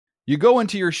You go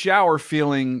into your shower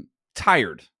feeling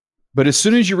tired, but as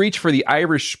soon as you reach for the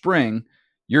Irish Spring,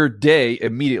 your day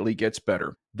immediately gets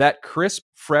better. That crisp,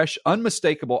 fresh,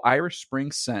 unmistakable Irish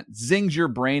Spring scent zings your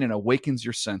brain and awakens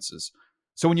your senses.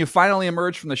 So when you finally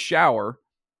emerge from the shower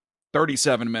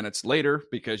 37 minutes later,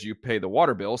 because you pay the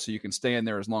water bill so you can stay in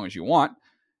there as long as you want,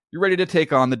 you're ready to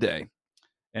take on the day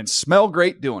and smell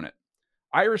great doing it.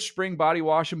 Irish Spring Body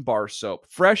Wash and Bar Soap.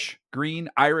 Fresh, green,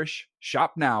 Irish.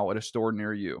 Shop now at a store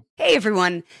near you. Hey,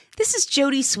 everyone. This is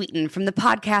Jody Sweeten from the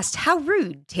podcast How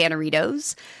Rude,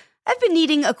 Tanneritos. I've been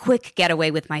needing a quick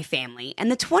getaway with my family,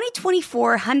 and the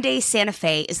 2024 Hyundai Santa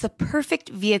Fe is the perfect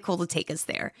vehicle to take us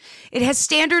there. It has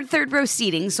standard third-row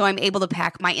seating, so I'm able to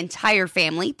pack my entire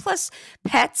family, plus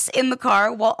pets, in the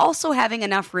car, while also having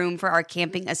enough room for our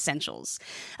camping essentials.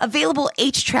 Available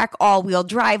H-Track all-wheel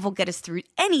drive will get us through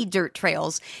any dirt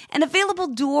trails, and available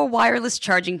dual wireless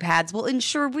charging pads will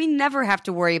ensure we never have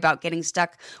to worry about getting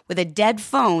stuck with a dead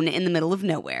phone in the middle of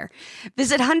nowhere.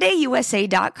 Visit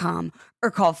HyundaiUSA.com or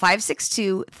call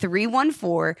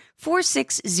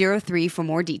 562-314-4603 for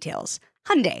more details.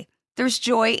 Hyundai, there's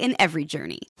joy in every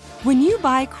journey. When you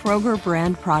buy Kroger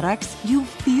brand products, you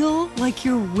feel like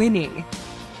you're winning.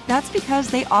 That's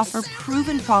because they offer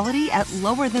proven quality at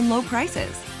lower than low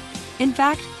prices. In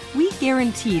fact, we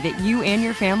guarantee that you and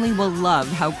your family will love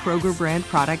how Kroger brand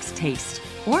products taste,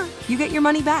 or you get your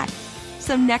money back.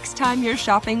 So next time you're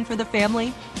shopping for the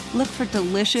family, look for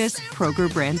delicious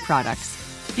Kroger brand products,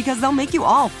 because they'll make you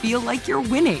all feel like you're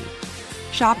winning.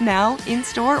 Shop now,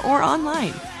 in-store, or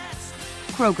online.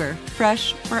 Kroger,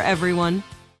 fresh for everyone.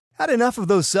 Had enough of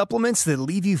those supplements that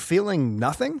leave you feeling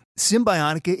nothing?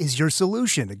 Symbiotica is your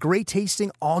solution to great-tasting,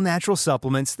 all-natural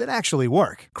supplements that actually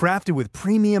work. Crafted with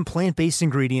premium plant-based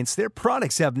ingredients, their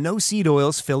products have no seed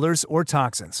oils, fillers, or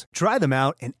toxins. Try them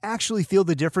out and actually feel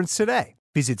the difference today.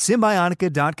 Visit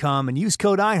Symbiotica.com and use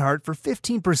code IHEART for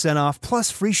 15% off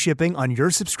plus free shipping on your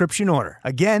subscription order.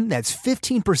 Again, that's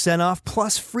 15% off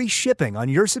plus free shipping on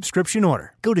your subscription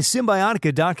order. Go to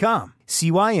Symbiotica.com,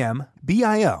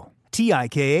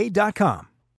 Symbiotika.com.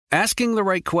 Asking the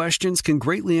right questions can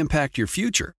greatly impact your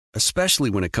future, especially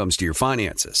when it comes to your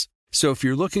finances. So if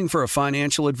you're looking for a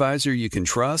financial advisor you can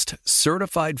trust,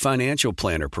 certified financial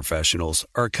planner professionals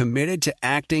are committed to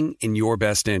acting in your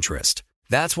best interest.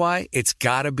 That's why it's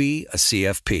got to be a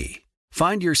CFP.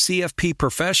 Find your CFP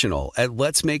professional at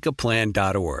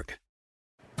letsmakeaplan.org.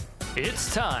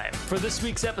 It's time for this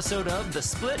week's episode of the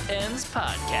Split Ends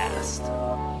Podcast.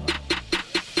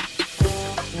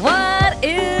 What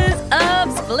is up,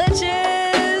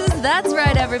 Splitches? That's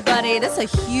right, everybody. This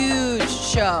is a huge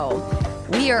show.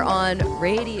 We are on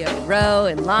Radio Row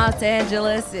in Los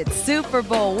Angeles. It's Super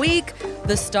Bowl week.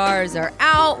 The stars are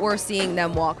out. We're seeing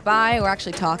them walk by. We're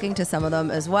actually talking to some of them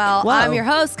as well. Whoa. I'm your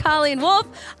host, Colleen Wolfe.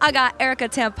 I got Erica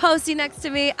Tamposi next to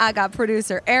me. I got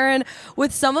producer Aaron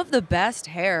with some of the best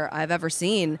hair I've ever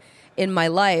seen in my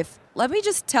life. Let me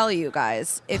just tell you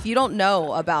guys, if you don't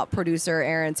know about producer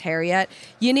Aaron's hair yet,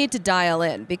 you need to dial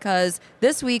in, because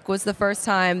this week was the first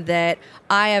time that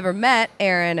I ever met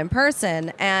Aaron in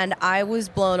person, and I was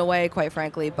blown away, quite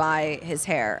frankly, by his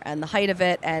hair and the height of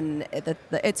it, and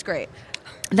it's great.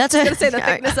 That's I was going to say the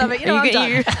thickness of it. You know, I'm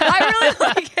done. I really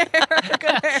like hair.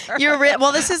 Good hair.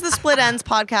 Well, this is the Split Ends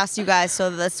podcast, you guys, so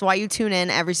that's why you tune in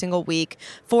every single week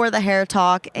for the hair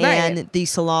talk and the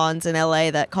salons in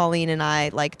LA that Colleen and I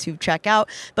like to check out.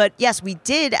 But yes, we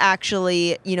did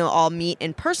actually, all meet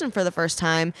in person for the first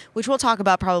time, which we'll talk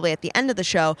about probably at the end of the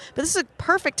show. But this is a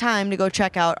perfect time to go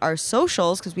check out our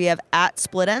socials, because we have at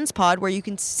Split Ends Pod, where you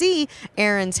can see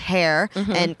Aaron's hair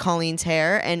and Colleen's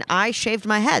hair, and I shaved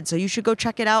my head, so you should go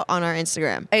check it out on our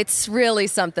Instagram. It's really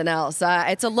something else.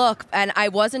 It's a look, and I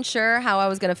wasn't sure how I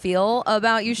was going to feel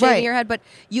about you shaving your head, but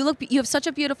you have such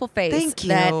a beautiful face. Thank you.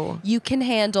 That you can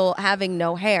handle having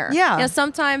no hair. Yeah.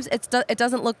 Sometimes it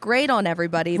doesn't look great on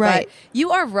everybody, right, but you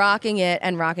are rocking it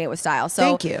and rocking it with style. So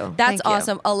thank you. That's Thank you.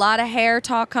 awesome. A lot of hair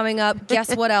talk coming up.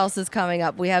 Guess what else is coming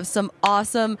up? We have some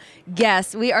awesome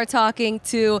guests. We are talking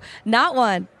to not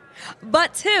one,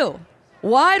 but two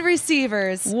wide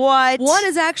receivers. What? One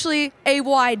is actually a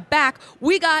wide back.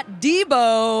 We got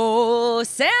Deebo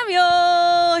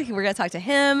Samuel. We're going to talk to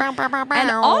him.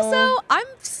 And also, I'm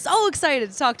so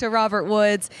excited to talk to Robert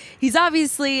Woods. He's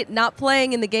obviously not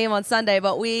playing in the game on Sunday,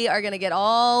 but we are going to get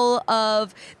all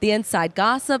of the inside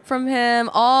gossip from him,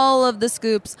 all of the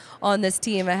scoops on this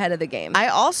team ahead of the game. I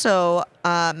also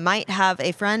might have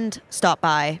a friend stop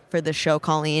by for the show,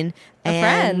 Colleen. A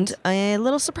friend? A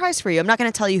little surprise for you. I'm not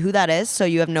going to tell you who that is, so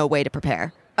you have no way to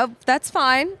prepare. That's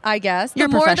fine, I guess. You're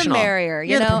the more the professional. merrier,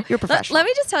 you You're know? you're professional. Let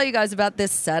me just tell you guys about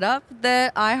this setup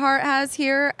that iHeart has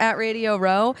here at Radio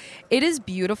Row. It is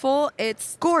beautiful.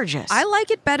 It's gorgeous. I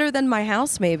like it better than my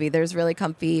house, maybe. There's really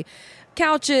comfy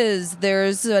couches.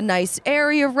 There's a nice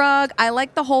area rug. I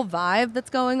like the whole vibe that's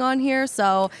going on here.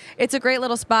 So it's a great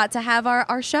little spot to have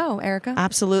our show, Erica.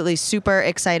 Absolutely. Super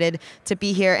excited to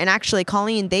be here. And actually,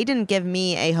 Colleen, they didn't give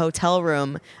me a hotel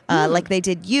room like they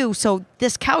did you. So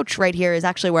this couch right here is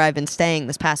actually where I've been staying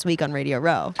this past week on Radio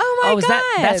Row. Oh my God.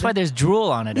 That's why there's drool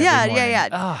on it every morning. Yeah.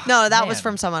 Oh, No, that man. was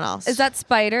from someone else. Is that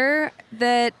Spider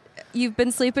that you've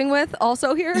been sleeping with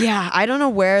also here? Yeah, I don't know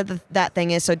where that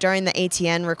thing is. So during the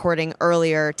ATN recording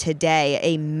earlier today,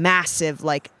 a massive,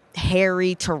 like,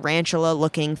 hairy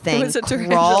tarantula-looking thing was a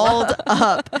tarantula. crawled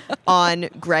up on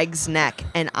Greg's neck,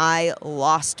 and I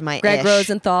lost my Greg ish.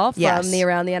 Rosenthal from Yes. the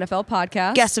Around the NFL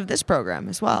podcast. Guest of this program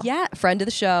as well. Yeah, friend of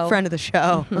the show. Friend of the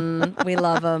show. We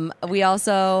love him. We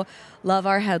also love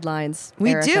our headlines.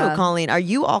 We Erica. do, Colleen. Are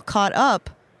you all caught up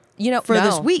for no.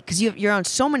 this week? Because you're on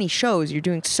so many shows. You're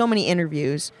doing so many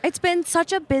interviews. It's been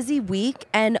such a busy week,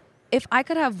 and if I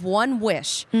could have one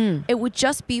wish, it would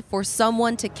just be for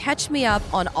someone to catch me up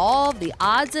on all the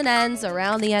odds and ends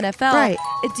around the NFL. Right.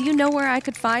 Do you know where I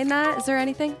could find that? Is there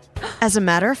anything? As a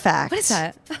matter of fact. What is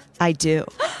that? I do.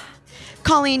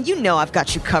 Colleen, you know I've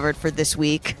got you covered for this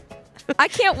week. I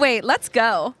can't wait. Let's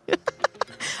go.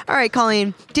 All right,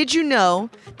 Colleen, did you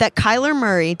know that Kyler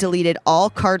Murray deleted all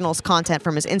Cardinals content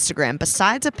from his Instagram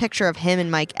besides a picture of him and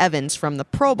Mike Evans from the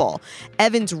Pro Bowl?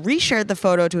 Evans reshared the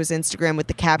photo to his Instagram with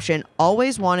the caption,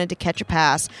 "Always wanted to catch a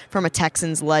pass from a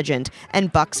Texans legend."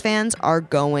 And Bucs fans are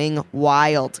going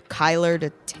wild. Kyler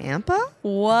to Tampa?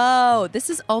 Whoa. This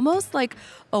is almost like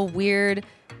a weird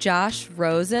Josh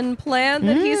Rosen plan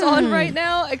that he's on right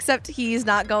now, except he's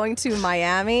not going to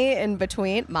Miami in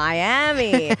between.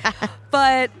 Miami.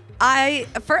 But I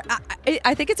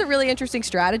think it's a really interesting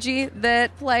strategy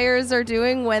that players are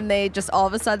doing when they just all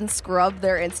of a sudden scrub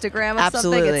their Instagram of something.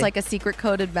 Absolutely. It's like a secret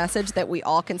coded message that we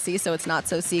all can see, so it's not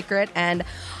so secret. And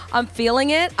I'm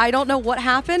feeling it. I don't know what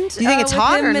happened. Do you think it's with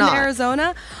hot him or in not?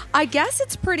 Arizona? I guess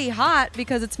it's pretty hot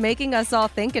because it's making us all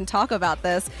think and talk about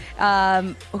this.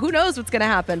 Who knows what's going to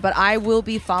happen? But I will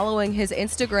be following his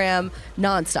Instagram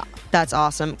nonstop. That's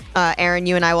awesome. Aaron,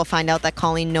 you and I will find out that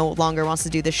Colleen no longer wants to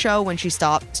do the show when she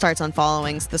starts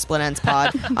unfollowing the Split Ends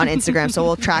Pod on Instagram, so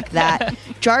we'll track that.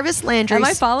 Jarvis Landry. Am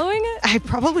I following it? I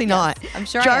probably not. I'm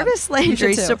sure I Jarvis am. You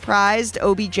Landry should too. surprised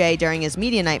OBJ during his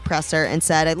media night presser and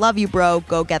said, "I love you, bro.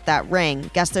 Go get that ring."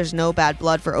 Guess there's no bad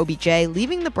blood for OBJ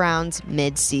leaving the Browns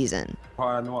mid-season.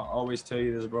 I know I always tell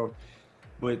you this, bro,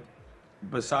 but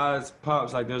besides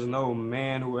Pops, like, there's no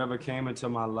man who ever came into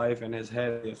my life and has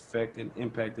had the effect and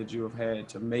impact that you have had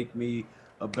to make me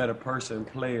a better person,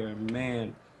 player,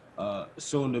 man,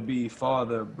 soon to be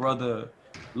father, brother,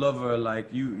 lover. Like,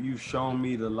 you've shown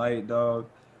me the light, dog,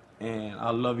 and I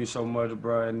love you so much,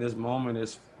 bro. And this moment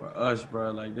is for us,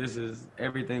 bro. Like, this is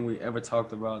everything we ever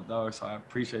talked about, dog. So I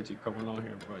appreciate you coming on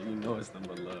here, bro. You know it's nothing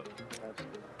but love.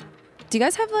 Do you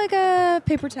guys have like a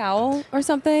paper towel or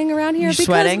something around here? You're Because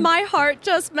sweating? my heart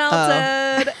just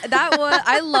melted.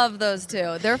 I love those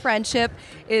two. Their friendship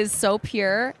is so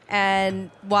pure, and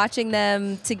watching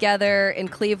them together in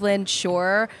Cleveland,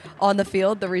 sure, on the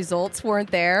field, the results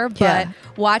weren't there, but Yeah.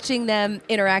 watching them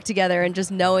interact together and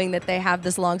just knowing that they have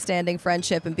this long-standing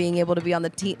friendship and being able to be on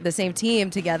the same team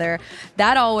together,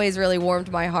 that always really warmed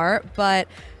my heart. But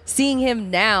seeing him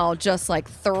now just like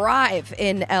thrive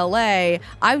in LA,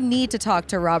 I need to talk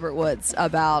to Robert Woods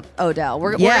about Odell.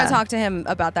 We're going to talk to him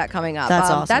about that coming up. That's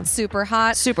awesome. That's super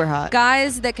hot. Super hot.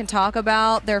 Guys that can talk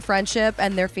about their friendship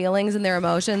and their feelings and their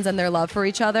emotions and their love for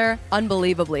each other,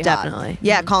 unbelievably hot. Definitely.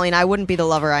 Yeah, Colleen, I wouldn't be the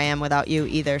lover I am without you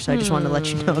either, so I just wanted to let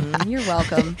you know that. You're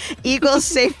welcome. Eagles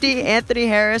safety Anthony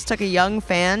Harris took a young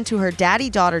fan to her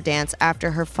daddy-daughter dance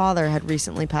after her father had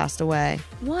recently passed away.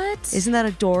 What? Isn't that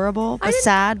adorable? But didn't-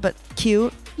 sad, but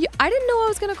cute. I didn't know I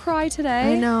was going to cry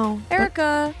today. I know, but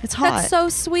Erica, it's hot. That's so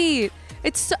sweet.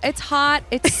 It's hot.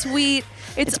 It's sweet.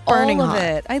 It's burning all of hot.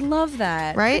 it. I love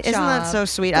that. Right? Good Isn't that job. so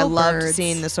sweet? Go I loved Birds.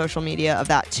 seeing the social media of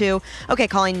that too. Okay,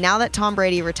 Colleen, now that Tom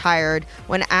Brady retired,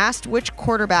 when asked which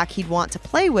quarterback he'd want to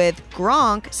play with,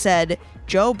 Gronk said,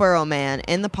 "Joe Burrow, man,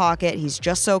 in the pocket. He's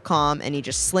just so calm and he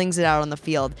just slings it out on the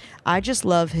field. I just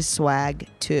love his swag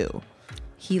too."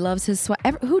 He loves his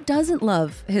swag. Who doesn't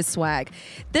love his swag?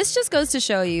 This just goes to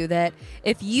show you that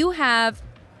if you have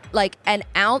like an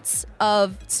ounce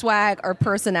of swag or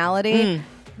personality,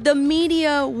 the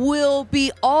media will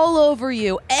be all over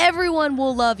you. Everyone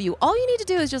will love you. All you need to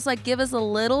do is just like give us a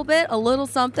little bit, a little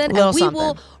something, and we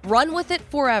will run with it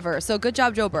forever. So good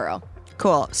job, Joe Burrow.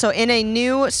 Cool. So in a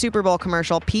new Super Bowl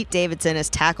commercial, Pete Davidson is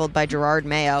tackled by Gerard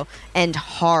Mayo and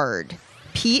hard.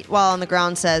 Pete, while on the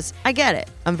ground, says, "I get it.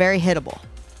 I'm very hittable."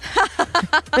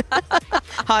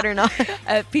 Hot or not?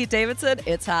 Pete Davidson,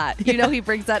 it's hot. You know he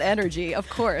brings that energy, of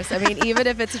course. I mean, even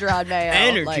if it's Gerard Mayo.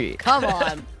 Energy. Like, come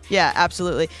on. Yeah,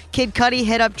 absolutely. Kid Cudi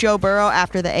hit up Joe Burrow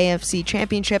after the AFC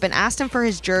Championship and asked him for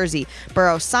his jersey.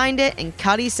 Burrow signed it, and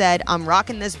Cudi said, "I'm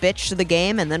rocking this bitch to the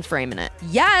game," and then framing it.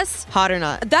 Yes. Hot or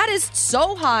not? That is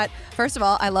so hot. First of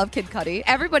all, I love Kid Cudi.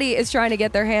 Everybody is trying to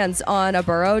get their hands on a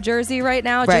Burrow jersey right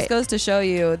now. It just goes to show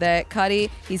you that Cudi,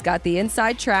 he's got the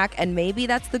inside track, and maybe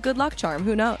that's the good luck charm.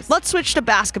 Who knows? Let's switch to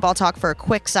basketball talk for a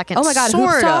quick second. Oh my God,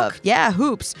 sort hoops of. talk? Yeah,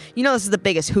 hoops. You know this is the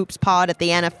biggest hoops pod at the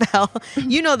NFL.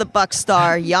 You know the Bucks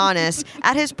star, Giannis,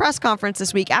 at his press conference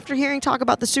this week after hearing talk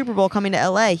about the Super Bowl coming to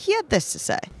LA, he had this to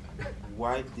say.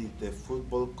 Why did the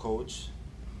football coach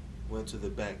went to the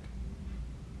bank?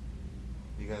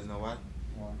 You guys know why?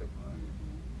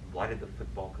 Why did the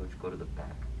football coach go to the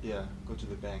bank? Yeah, go to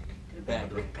the bank.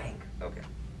 Bank. Okay.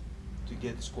 To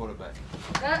get this quarterback.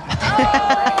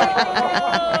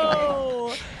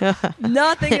 Oh!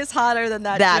 Nothing is hotter than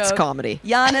that That's joke. comedy.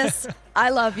 Giannis, I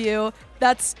love you.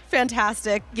 That's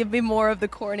fantastic. Give me more of the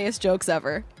corniest jokes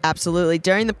ever. Absolutely.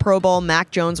 During the Pro Bowl,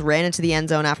 Mac Jones ran into the end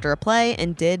zone after a play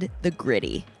and did the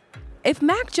gritty. If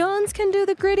Mac Jones can do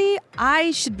the gritty,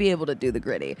 I should be able to do the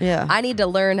gritty. Yeah. I need to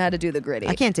learn how to do the gritty.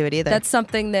 I can't do it either. That's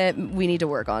something that we need to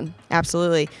work on.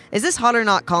 Absolutely. Is this hot or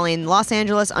not, Colleen? Los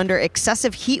Angeles under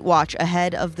excessive heat watch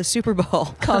ahead of the Super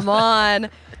Bowl. Come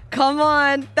on. Come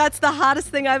on. That's the hottest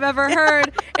thing I've ever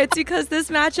heard. It's because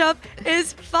this matchup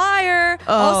is fire.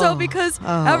 Also because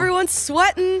everyone's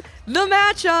sweating the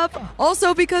matchup.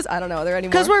 Also because, I don't know, are there any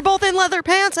more? Because we're both in leather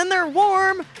pants and they're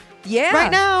warm. Yeah.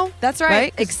 Right now. That's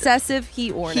right. Excessive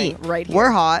heat warning right here.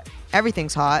 We're hot.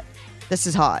 Everything's hot. This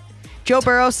is hot. Joe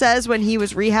Burrow says when he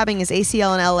was rehabbing his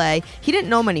ACL in LA, he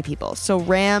didn't know many people. So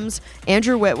Rams,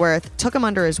 Andrew Whitworth, took him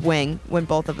under his wing when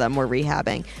both of them were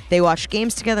rehabbing. They watched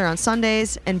games together on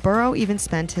Sundays, and Burrow even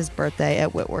spent his birthday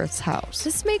at Whitworth's house.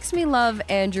 This makes me love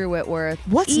Andrew Whitworth.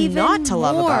 What's even not to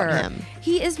love about more. him?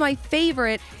 He is my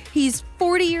favorite. He's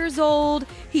 40 years old.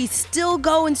 He's still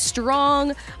going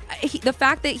strong. The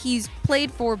fact that he's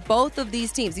played for both of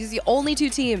these teams, these are the only two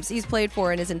teams he's played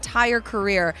for in his entire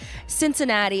career.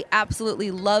 Cincinnati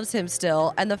absolutely loves him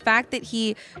still. And the fact that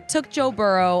he took Joe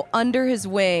Burrow under his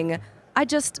wing,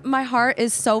 my heart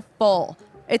is so full.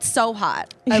 It's so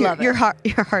hot. I love it. Your heart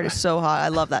is so hot. I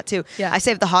love that too. Yeah. I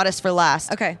saved the hottest for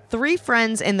last. Okay. 3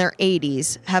 friends in their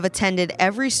 80s have attended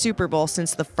every Super Bowl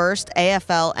since the first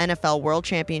AFL-NFL World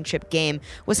Championship game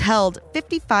was held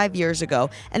 55 years ago,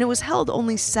 and it was held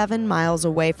only 7 miles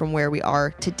away from where we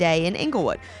are today in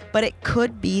Inglewood. But it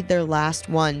could be their last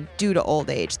one due to old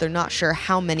age. They're not sure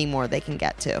how many more they can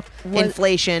get to.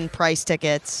 Inflation, price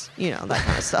tickets, that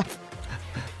kind of stuff.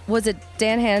 Was it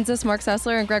Dan Hansis, Mark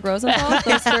Sessler, and Greg Rosenthal?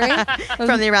 Those 3?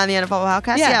 From the Around the NFL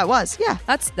podcast? Yeah, it was. Yeah.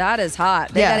 That is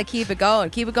hot. They got to keep it going.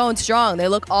 Keep it going strong. They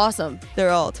look awesome.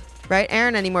 They're old. Right?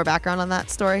 Aaron, any more background on that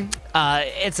story?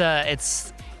 It's a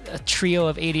trio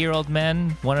of 80-year-old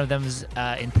men. One of them's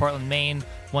in Portland, Maine.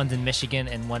 One's in Michigan,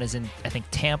 and one is in, I think,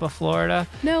 Tampa, Florida.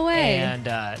 No way.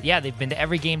 And, they've been to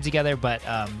every game together, but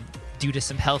due to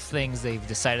some health things, they've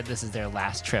decided this is their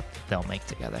last trip they'll make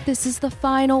together. This is the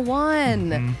final one.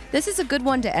 Mm-hmm. This is a good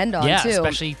one to end on, too. Yeah,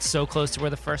 especially so close to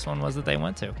where the first one was that they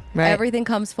went to. Right. Everything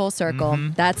comes full circle.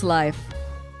 Mm-hmm. That's life.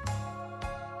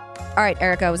 All right,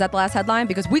 Erica, was that the last headline?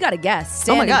 Because we got a guest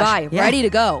standing by, ready to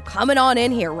go. Coming on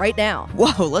in here right now.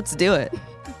 Whoa, let's do it.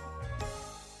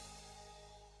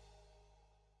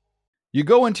 You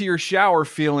go into your shower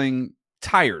feeling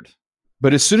tired,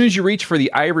 but as soon as you reach for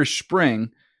the Irish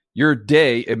Spring, your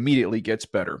day immediately gets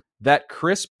better. That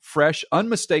crisp, fresh,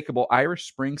 unmistakable Irish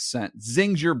Spring scent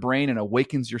zings your brain and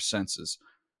awakens your senses.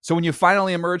 So when you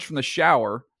finally emerge from the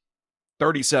shower,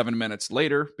 37 minutes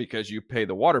later, because you pay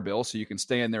the water bill so you can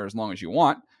stay in there as long as you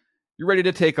want, you're ready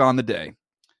to take on the day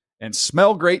and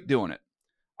smell great doing it.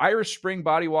 Irish Spring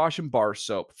Body Wash and Bar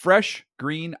Soap. Fresh,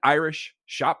 green, Irish.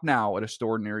 Shop now at a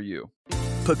store near you.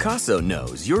 Picasso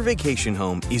knows your vacation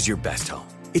home is your best home.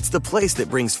 It's the place that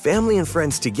brings family and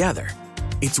friends together.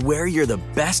 It's where you're the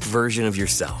best version of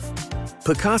yourself.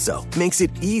 Picasso makes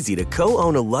it easy to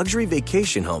co-own a luxury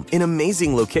vacation home in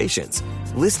amazing locations.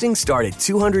 Listings start at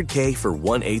 $200K for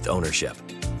 1/8 ownership.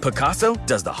 Picasso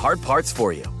does the hard parts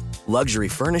for you. Luxury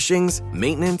furnishings,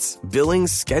 maintenance,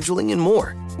 billings, scheduling, and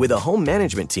more. With a home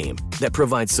management team that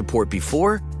provides support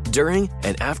before, during,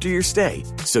 and after your stay,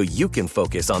 so you can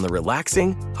focus on the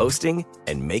relaxing, hosting,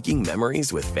 and making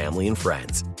memories with family and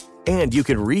friends. And you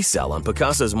can resell on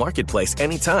Picasso's marketplace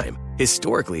anytime.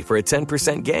 historically for a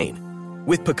 10% gain.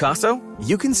 With Picasso,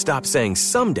 you can stop saying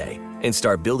someday and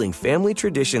start building family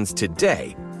traditions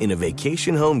today in a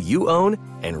vacation home you own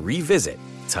and revisit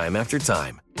time after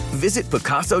time. Visit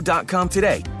Picasso.com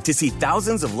today to see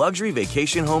thousands of luxury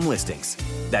vacation home listings.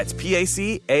 That's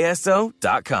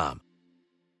PACASO.com.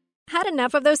 Had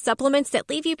enough of those supplements that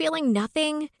leave you feeling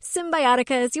nothing?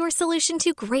 Symbiotica is your solution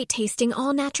to great-tasting,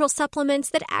 all-natural supplements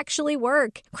that actually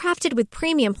work. Crafted with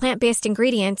premium plant-based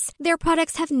ingredients, their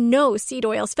products have no seed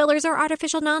oils, fillers, or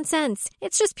artificial nonsense.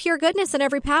 It's just pure goodness in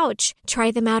every pouch. Try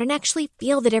them out and actually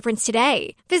feel the difference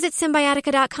today. Visit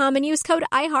Symbiotica.com and use code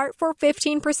IHEART for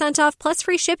 15% off plus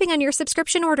free shipping on your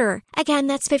subscription order. Again,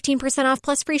 that's 15% off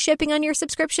plus free shipping on your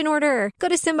subscription order. Go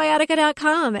to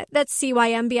Symbiotica.com. That's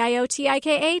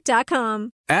CYMBIOTIKA.com.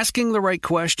 Asking the right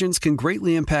questions can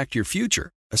greatly impact your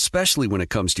future, especially when it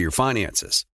comes to your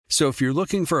finances. So if you're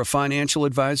looking for a financial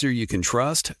advisor you can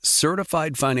trust,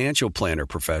 certified financial planner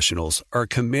professionals are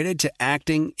committed to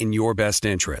acting in your best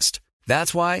interest.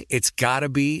 That's why it's got to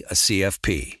be a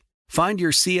CFP. Find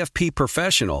your CFP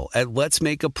professional at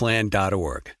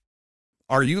letsmakeaplan.org.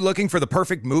 Are you looking for the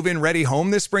perfect move-in ready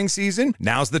home this spring season?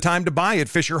 Now's the time to buy at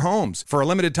Fisher Homes. For a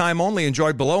limited time only,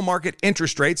 enjoy below-market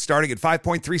interest rates starting at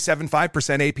 5.375%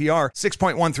 APR,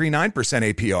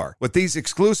 6.139% APR. With these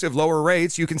exclusive lower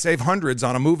rates, you can save hundreds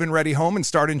on a move-in ready home and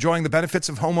start enjoying the benefits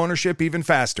of homeownership even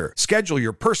faster. Schedule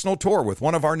your personal tour with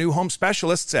one of our new home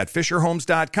specialists at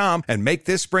FisherHomes.com and make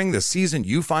this spring the season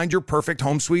you find your perfect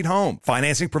home sweet home.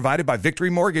 Financing provided by Victory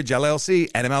Mortgage, LLC,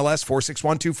 NMLS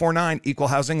 461249, Equal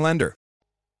Housing Lender.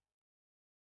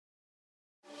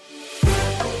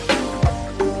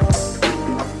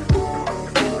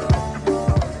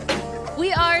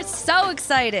 So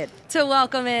excited to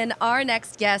welcome in our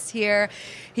next guest here.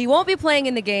 He won't be playing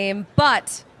in the game,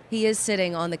 but he is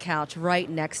sitting on the couch right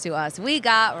next to us. We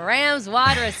got Rams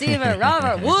wide receiver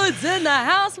Robert Woods in the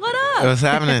house. What up? What's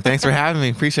happening? Thanks for having me.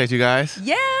 Appreciate you guys.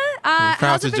 Yeah.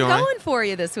 How's it been going for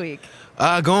you this week?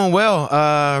 Going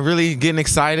well. Really getting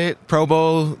excited. Pro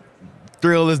Bowl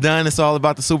thrill is done. It's all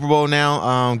about the Super Bowl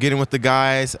now. Getting with the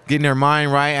guys, getting their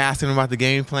mind right, asking them about the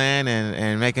game plan,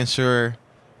 and making sure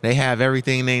they have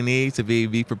everything they need to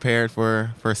be prepared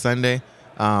for Sunday.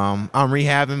 I'm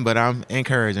rehabbing, but I'm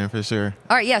encouraging for sure.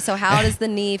 All right, yeah. So how does the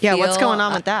knee feel? Yeah, what's going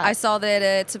on with that? I saw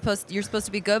that you're supposed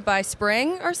to be good by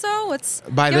spring or so.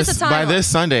 By this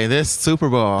Sunday, this Super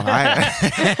Bowl.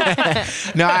 I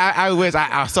wish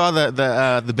I saw the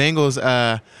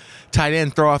Bengals tight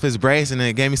end throw off his brace, and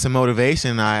it gave me some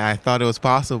motivation. I thought it was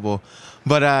possible,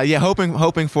 but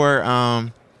hoping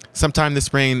for sometime this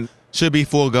spring. Should be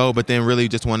full go, but then really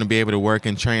just want to be able to work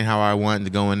and train how I want to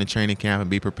go into training camp and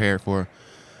be prepared for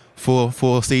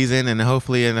full season and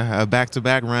hopefully in a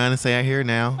back-to-back run and say I here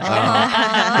now.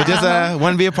 But just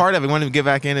want to be a part of it, want to get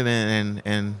back in it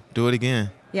and do it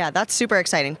again. Yeah, that's super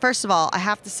exciting. First of all, I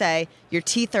have to say your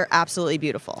teeth are absolutely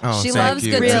beautiful. Oh, she loves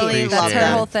good teeth. Really That's her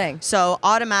whole thing. So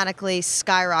automatically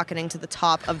skyrocketing to the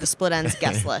top of the Split Ends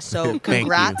guest list. So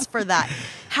congrats for that.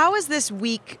 How has this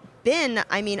week been?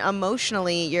 I mean,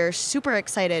 emotionally, you're super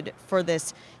excited for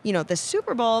this, this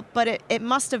Super Bowl, but it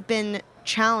must have been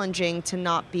challenging to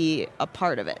not be a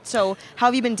part of it. So how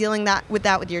have you been dealing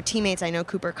with your teammates? I know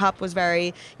Cooper Kupp was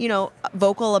very,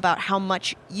 vocal about how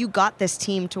much you got this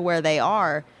team to where they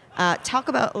are. Talk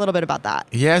a little bit about that.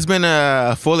 Yeah, it's been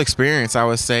a full experience, I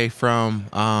would say,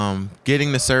 from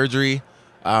getting the surgery,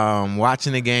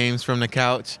 watching the games from the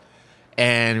couch,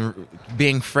 and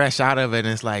being fresh out of it. And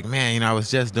it's like, man, I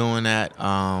was just doing that.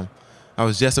 I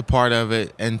was just a part of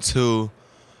it. And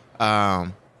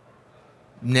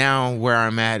now where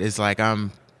I'm at is like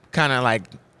I'm kind of like,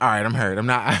 all right, I'm hurt. I'm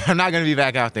not going to be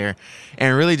back out there.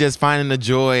 And really just finding the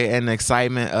joy and the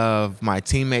excitement of my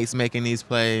teammates making these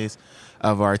plays,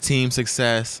 of our team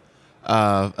success,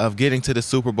 of getting to the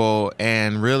Super Bowl,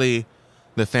 and really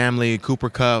the family, Cooper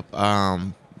Kupp,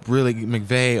 really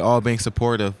McVay, all being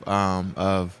supportive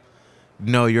of,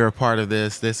 no, you're a part of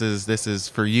this. This is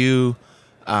for you.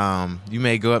 You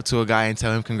may go up to a guy and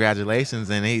tell him congratulations,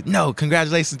 and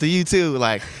congratulations to you too.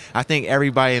 Like, I think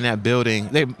everybody in that building,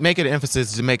 they make it an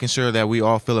emphasis to making sure that we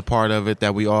all feel a part of it,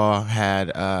 that we all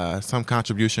had some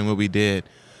contribution what we did,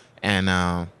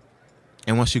 and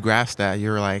once you grasp that,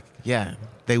 you're like, yeah,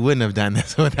 they wouldn't have done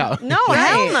this without. No,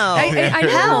 hell no. I know.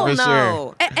 Hell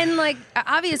no. Sure. And like,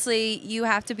 obviously, you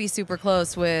have to be super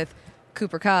close with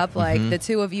Cooper Kupp. Like, the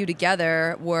two of you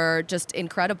together were just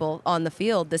incredible on the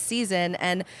field this season.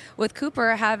 And with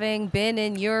Cooper having been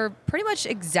in your pretty much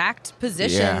exact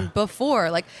position before,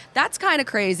 like, that's kind of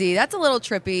crazy. That's a little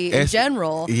trippy in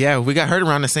general. Yeah, we got hurt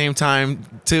around the same time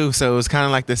too, so it was kind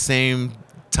of like the same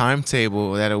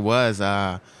timetable that it was.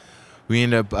 we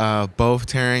ended up both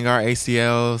tearing our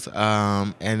ACLs,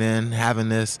 and then having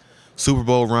this Super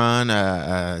Bowl run,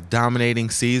 a dominating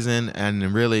season, and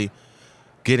really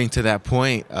getting to that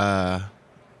point,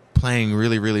 playing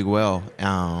really, really well.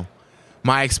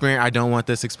 My experience, I don't want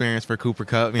this experience for Cooper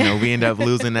Kupp. You know, we ended up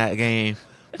losing that game,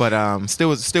 but still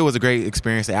was a great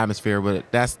experience, the atmosphere.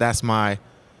 But that's my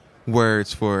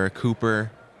words for Cooper,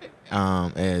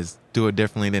 is do it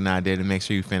differently than I did and make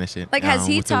sure you finish it. Like, has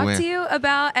he with the talked win. to you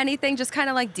about anything, just kind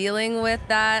of like dealing with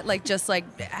that, like just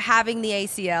like having the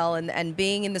ACL and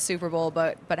being in the Super Bowl,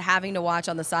 but having to watch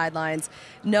on the sidelines,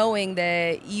 knowing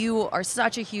that you are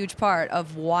such a huge part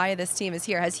of why this team is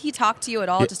here? Has he talked to you at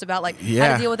all just about like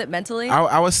how to deal with it mentally?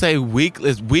 I would say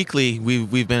weekly.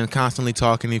 We've been constantly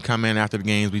talking. You come in after the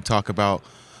games, we talk about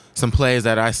some plays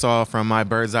that I saw from my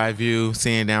bird's eye view,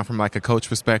 seeing down from like a coach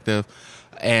perspective.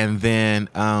 And then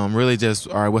really just,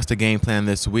 all right, what's the game plan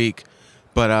this week?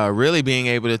 But really being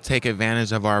able to take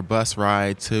advantage of our bus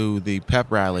ride to the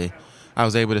pep rally. I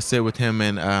was able to sit with him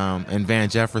and Van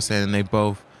Jefferson, and they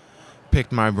both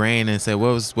picked my brain and said,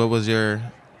 what was your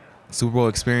Super Bowl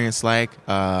experience like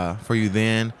for you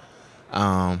then?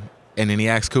 And then he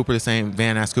asked Cooper the same.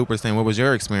 Van asked Cooper the same, what was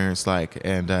your experience like?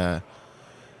 And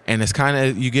it's kind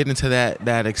of, you get into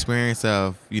that experience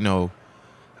of, you know,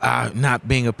 not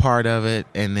being a part of it,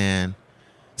 and then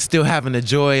still having the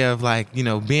joy of, like, you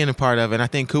know, being a part of it. And I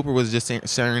think Cooper was just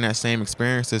sharing that same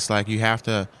experience. It's like you have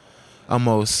to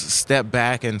almost step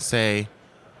back and say,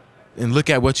 and look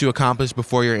at what you accomplished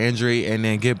before your injury, and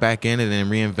then get back in it and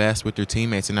reinvest with your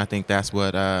teammates. And I think that's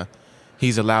what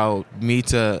he's allowed me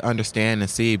to understand and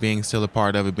see, being still a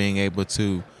part of it, being able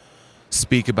to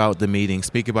speak about the meeting,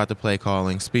 speak about the play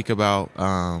calling, speak about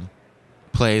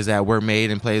plays that were made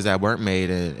and plays that weren't made,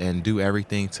 and do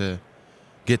everything to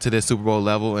get to this Super Bowl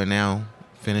level and now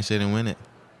finish it and win it.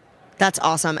 That's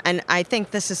awesome. And I think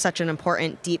this is such an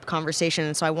important, deep conversation.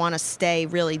 And so I want to stay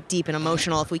really deep and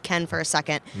emotional if we can for a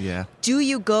second. Yeah. Do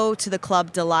you go to the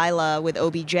Club Delilah with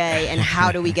OBJ, and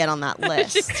how do we get on that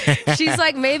list? She's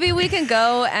like, maybe we can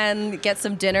go and get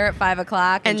some dinner at 5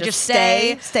 o'clock and just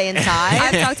stay inside.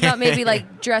 I've talked about maybe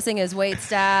like dressing as wait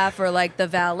staff or like the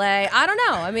valet. I don't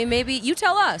know. I mean, maybe you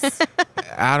tell us.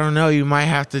 I don't know. You might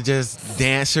have to just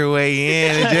dance your way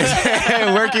in and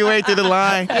just work your way through the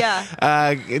line.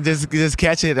 Yeah. Just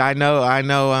catch it. I know.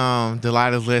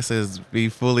 Delilah's list is be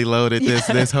fully loaded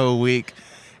this whole week,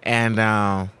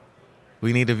 and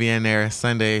we need to be in there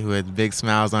Sunday with big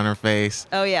smiles on our face.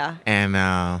 Oh yeah.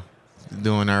 And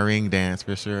doing our ring dance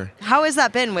for sure. How has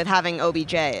that been with having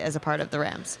OBJ as a part of the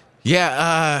Rams?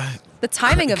 Yeah. The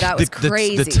timing of that was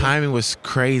crazy. The timing was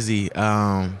crazy.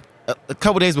 A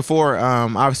couple days before,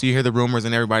 obviously you hear the rumors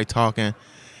and everybody talking.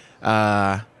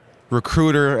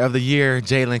 Recruiter of the year,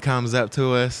 Jalen, comes up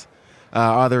to us,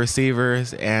 all the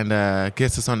receivers, and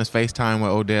gets us on this FaceTime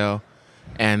with Odell.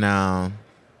 And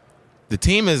the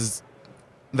team is,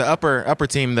 the upper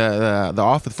team,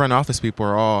 the front office people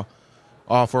are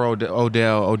all for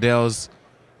Odell. Odell's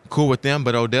cool with them,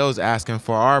 but Odell's asking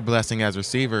for our blessing as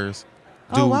receivers.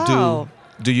 Do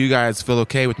you guys feel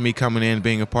okay with me coming in,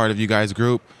 being a part of you guys'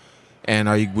 group? And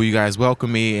will you guys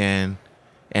welcome me? And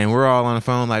we're all on the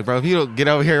phone like, bro, if you don't get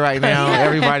over here right now,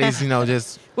 everybody's,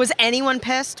 just. Was anyone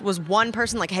pissed? Was one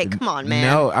person like, hey, come on, man?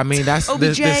 No, I mean, that's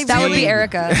OBJ, that would be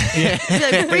Erica. Yeah.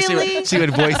 Like, really? she would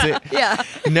voice it. Yeah.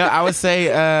 No, I would say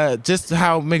just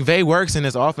how McVay works in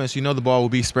this offense, the ball will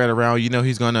be spread around.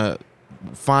 He's going to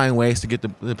find ways to get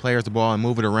the players the ball and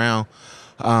move it around.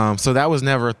 So that was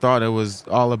never a thought. It was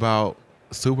all about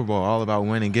Super Bowl, all about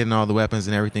winning, getting all the weapons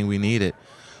and everything we needed.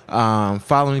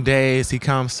 Following days, he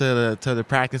comes to the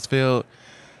practice field.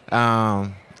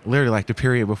 Literally like the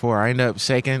period before, I end up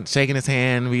shaking his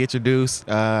hand. We introduce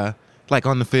like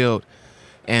on the field,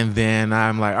 and then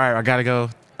I'm like, all right, I gotta go.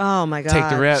 Oh my god! Take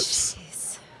the reps.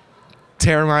 Jeez.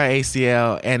 Tear my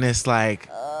ACL, and it's like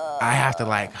I have to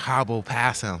like hobble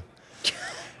past him.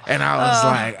 And I was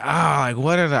like,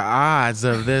 what are the odds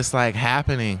of this like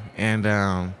happening? And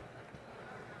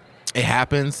it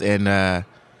happens, and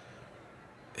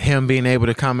him being able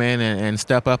to come in and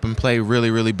step up and play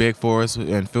really, really big for us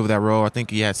and fill that role. I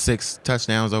think he had 6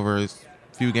 touchdowns over his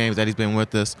few games that he's been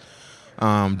with us,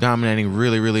 dominating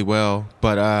really, really well.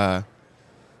 But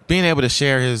being able to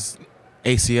share his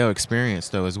ACL experience,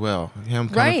 though, as well. Him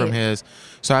coming from his.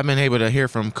 So I've been able to hear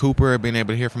from Cooper, been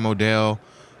able to hear from Odell.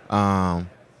 All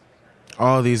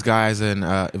these guys, and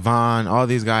Vaughn, all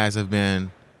these guys have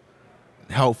been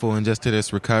helpful in just to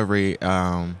this recovery,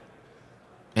 and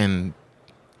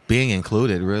being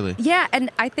included, really. Yeah,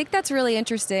 and I think that's really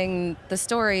interesting, the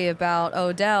story about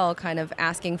Odell kind of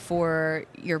asking for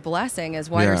your blessing as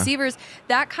wide receivers.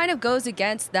 That kind of goes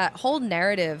against that whole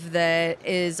narrative that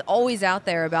is always out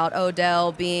there about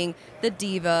Odell being the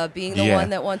diva, being the one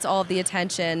that wants all of the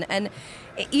attention. And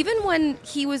even when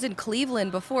he was in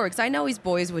Cleveland before, because I know he's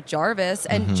boys with Jarvis,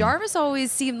 and Jarvis always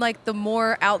seemed like the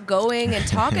more outgoing and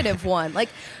talkative one. Like,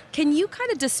 can you kind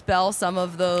of dispel some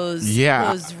of those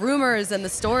rumors and the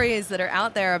stories that are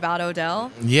out there about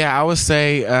Odell? Yeah, I would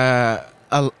say, I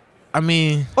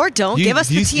mean... Or don't. Give us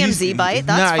the TMZ bite.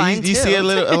 That's fine, too. You see a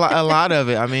lot of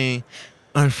it. I mean...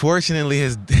 Unfortunately,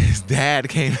 his dad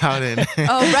came out and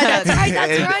that's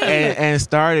right. and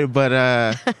started,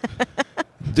 but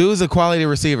dude's a quality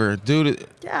receiver.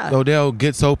 Odell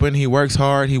gets open. He works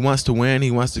hard. He wants to win.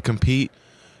 He wants to compete,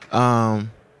 and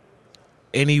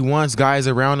he wants guys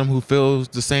around him who feels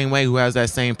the same way, who has that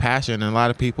same passion. And a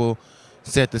lot of people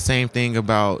said the same thing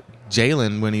about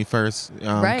Jalen when he first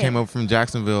came over from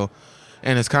Jacksonville,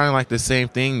 and it's kind of like the same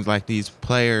thing. Like, these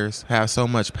players have so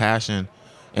much passion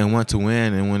and want to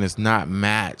win, and when it's not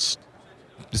matched,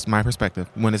 just my perspective,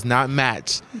 when it's not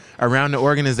matched around the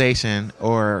organization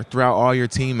or throughout all your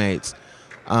teammates,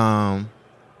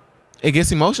 it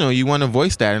gets emotional. You want to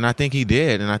voice that, and I think he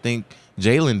did, and I think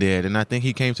Jalen did, and I think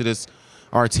he came to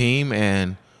our team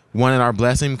and wanted our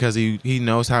blessing because he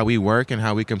knows how we work and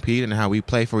how we compete and how we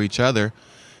play for each other,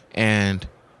 and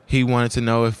he wanted to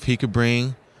know if he could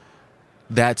bring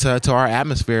that to our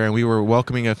atmosphere, and we were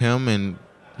welcoming of him and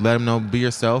let him know, be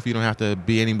yourself. You don't have to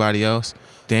be anybody else.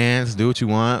 Dance, do what you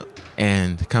want,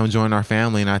 and come join our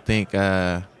family. And I think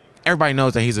everybody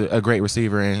knows that he's a great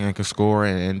receiver and can score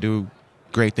and do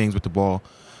great things with the ball.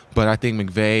 But I think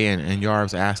McVay and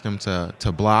Yarves asked him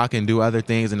to block and do other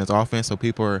things in his offense. So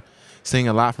people are seeing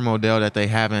a lot from Odell that they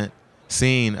haven't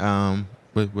seen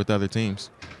with other teams.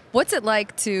 What's it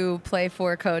like to play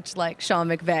for a coach like Sean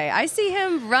McVay? I see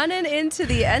him running into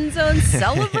the end zone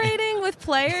celebrating with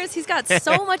players. He's got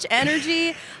so much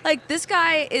energy. Like, this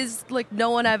guy is like no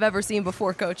one I've ever seen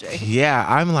before coaching. Yeah,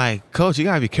 I'm like, Coach, you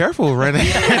got to be careful running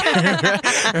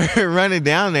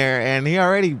down there. And he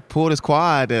already pulled his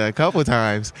quad a couple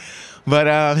times.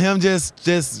 But him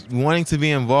just wanting to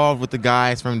be involved with the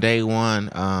guys from day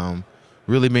one,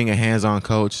 really being a hands-on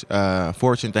coach.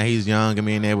 Fortunate that he's young and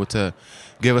being able to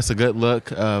give us a good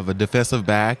look of a defensive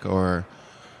back or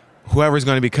whoever's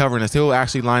going to be covering us. He'll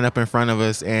actually line up in front of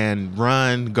us and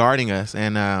run guarding us.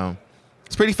 And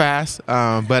it's pretty fast.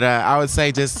 But I would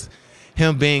say just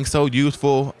him being so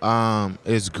youthful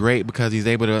is great because he's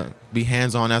able to be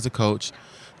hands-on as a coach.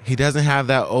 He doesn't have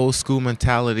that old school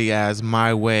mentality as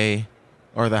my way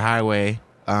or the highway.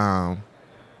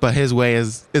 But his way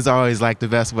is always like the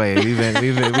best way. We've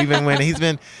been winning. He's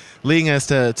been leading us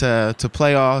to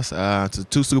playoffs, to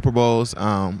 2 Super Bowls.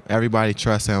 Everybody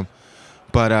trusts him,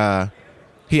 but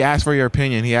he asks for your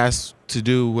opinion. He asks to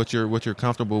do what you're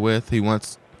comfortable with. He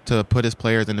wants to put his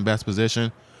players in the best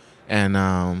position,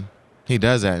 and he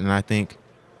does that. And I think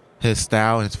his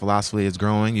style, his philosophy is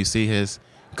growing. You see his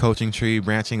coaching tree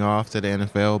branching off to the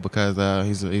NFL because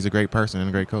he's a great person and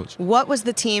a great coach. What was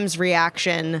the team's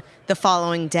reaction the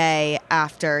following day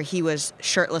after he was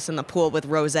shirtless in the pool with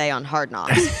Rosé on Hard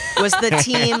Knocks? Was the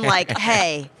team like,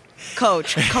 hey,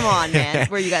 Coach, come on, man?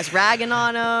 Were you guys ragging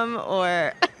on him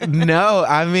or? No,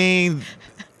 I mean,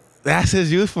 that's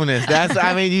his youthfulness.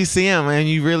 You see him and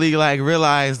you really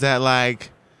realize that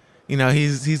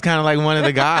he's kind of like one of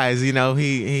the guys.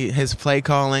 His play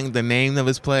calling, the name of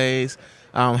his plays,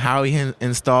 how he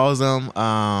installs them,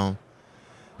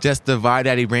 just the vibe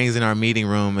that he brings in our meeting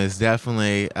room is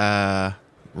definitely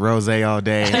Rosé all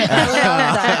day.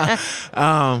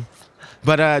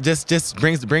 But just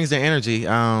brings the energy.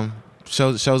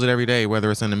 Shows it every day,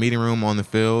 whether it's in the meeting room, on the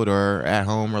field, or at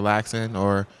home relaxing,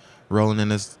 or rolling in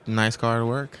this nice car to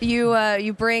work.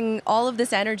 You bring all of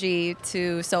this energy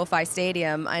to SoFi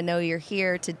Stadium. I know you're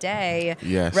here today,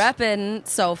 repping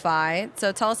SoFi.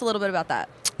 So tell us a little bit about that.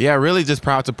 Yeah, really just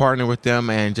proud to partner with them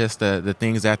and just the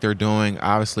things that they're doing,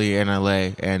 obviously in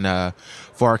LA and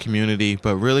for our community,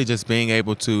 but really just being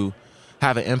able to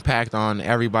have an impact on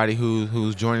everybody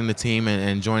who's joining the team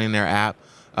and joining their app.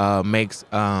 Makes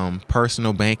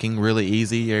personal banking really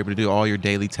easy. You're able to do all your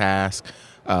daily tasks,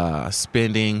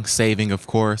 spending, saving, of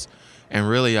course, and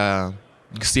really you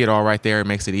can see it all right there. It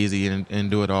makes it easy and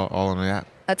do it all on the app.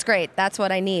 That's great. That's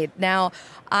what I need. Now,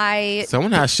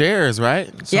 someone has shares, right?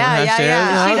 Yeah.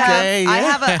 Okay,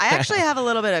 I actually have a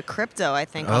little bit of crypto, I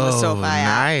think, on the SoFi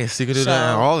app. Nice. You can do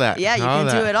all that. Yeah, you can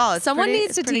do it all. Someone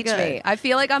needs to teach me. I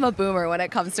feel like I'm a boomer when it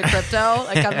comes to crypto.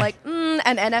 I'm like,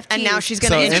 And NFTs. And now she's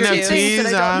going to introduce.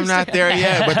 NFTs, I'm not there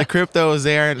yet, but the crypto is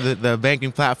there. The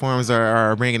banking platforms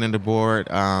are bringing it to board.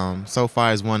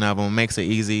 SoFi is one of them. Makes it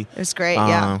easy. It's great,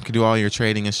 yeah. Can do all your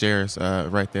trading and shares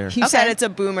right there. You said it's a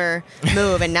boomer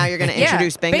move, and now you're going to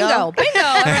introduce bingo. Bingo,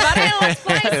 everybody. Let's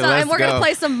play some. Let's And we're going to go.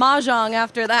 play some mahjong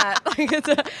after that.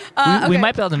 We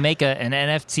might be able to make an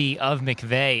NFT of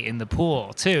McVay in the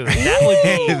pool, too. That would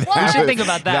be... we should think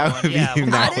about that one. That would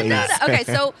be I didn't know nice. that. Okay,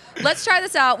 so let's try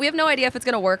this out. We have no idea if it's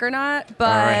going to work or not, but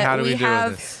All right, how do we do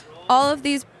have this? all of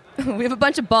these. We have a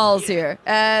bunch of balls here,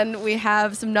 and we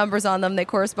have some numbers on them. They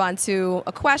correspond to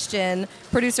a question.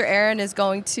 Producer Aaron is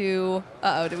going to.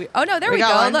 Oh no, there we go.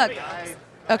 got one. Look.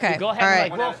 Okay. Go ahead All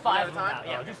and right. roll 5 of them out.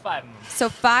 Yeah, do 5 of them. So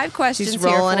 5 questions She's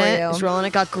here rolling for it. you. She's rolling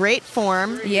it. Got great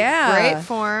form. Yeah. Great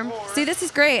form. See, this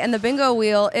is great. And the bingo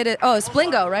wheel, it is,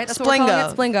 Splingo, right? That's what we're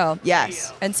calling it? Splingo.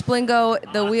 Yes. And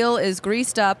Splingo, the wheel is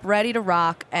greased up, ready to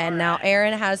rock. And now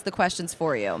Aaron has the questions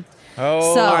for you.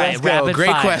 Oh, So- All right, let's go. rapid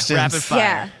Great fire. questions. Rapid fire.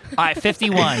 Yeah. All right,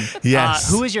 51.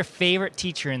 Yes. Who is your favorite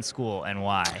teacher in school and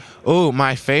why? Oh,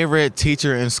 my favorite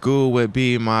teacher in school would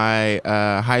be my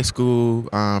high school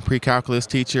pre-calculus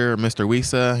teacher, Mr.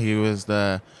 Wisa. He was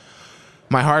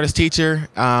my hardest teacher.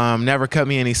 Never cut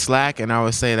me any slack, and I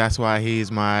would say that's why he's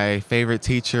my favorite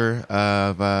teacher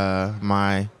of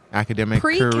my academic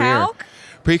career. Pre-calc?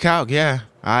 Pre-calc, yeah.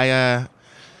 I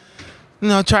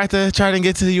tried to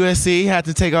get to the USC. Had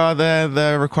to take all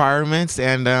the requirements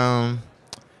and.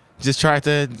 Just tried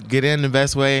to get in the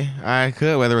best way I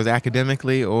could, whether it was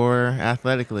academically or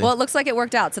athletically. Well, it looks like it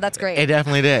worked out, so that's great. It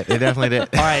definitely did.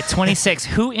 All right, 26.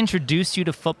 Who introduced you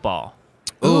to football?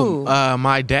 Ooh.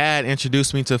 My dad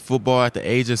introduced me to football at the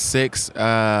age of 6.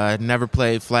 Never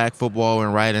played flag football,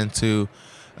 went right into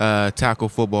tackle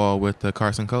football with the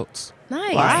Carson Colts.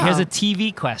 Nice. All right, here's a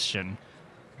TV question.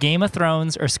 Game of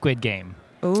Thrones or Squid Game?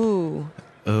 Ooh.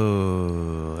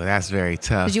 Ooh, that's very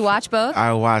tough. Did you watch both?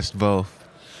 I watched both.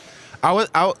 I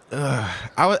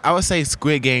would say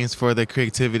Squid Games for the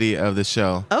creativity of the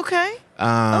show. Okay.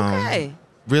 Okay.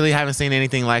 Really haven't seen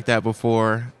anything like that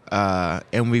before,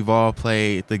 and we've all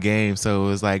played the game, so it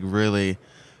was like really,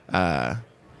 I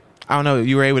don't know.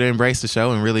 You were able to embrace the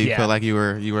show and really feel like you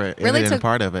were Really in took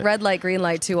part of it. red light, green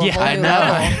light to a Yeah, whole I new know.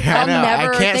 level. I I'll know.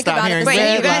 never I can't think stop about it hearing the Wait,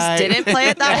 same. you guys didn't play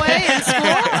it that way in school?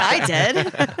 I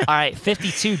did. All right,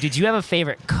 52. Did you have a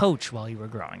favorite coach while you were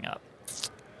growing up?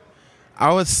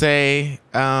 I would say,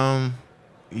 I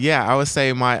would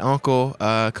say my uncle,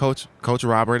 Coach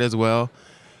Robert as well.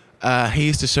 He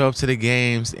used to show up to the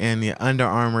games in the Under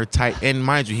Armour tight, and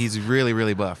mind you, he's really,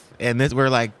 really buff. And we're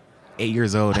like 8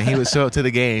 years old, and he would show up to the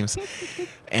games,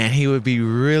 and he would be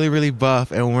really, really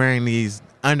buff and wearing these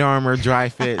Under Armour dry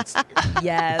fits,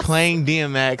 yes, playing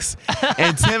DMX,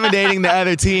 intimidating the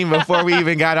other team before we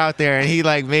even got out there, and he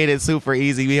like made it super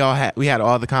easy. We had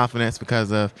all the confidence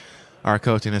because of our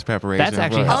coach and his preparation. That's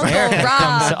actually how Eric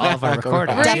comes to all of our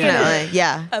recordings. Definitely,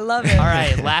 yeah. I love it. All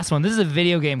right, last one. This is a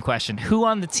video game question. Who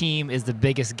on the team is the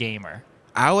biggest gamer?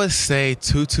 I would say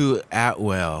Tutu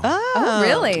Atwell. Oh,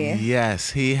 really? Yes,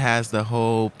 he has the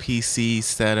whole PC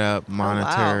setup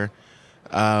monitor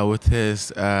with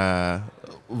his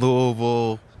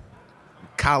Louisville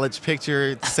college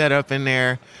picture set up in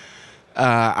there.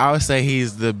 I would say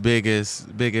he's the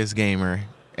biggest gamer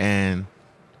and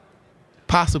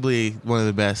possibly one of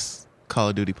the best Call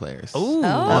of Duty players. Ooh,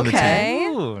 on the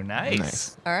team. Ooh,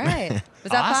 nice. All right.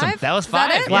 Was that Awesome. 5? That was Is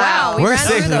that 5. it? Yeah. Wow. we We're ran 6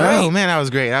 through in a those. row. Man, that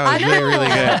was great. That was really, really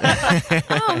good.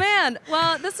 Oh, man.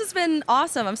 Well, this has been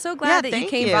awesome. I'm so glad that you thank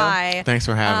came you. by. Thanks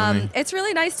for having me. It's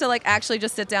really nice to actually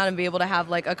just sit down and be able to have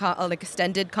a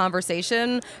extended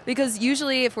conversation, because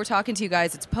usually if we're talking to you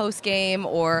guys, it's post game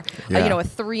or a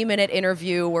 3-minute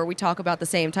interview where we talk about the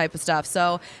same type of stuff.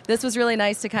 So this was really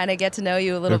nice to kind of get to know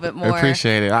you a little bit more.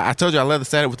 Appreciate it. I told you I love the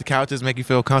setup with the couches, make you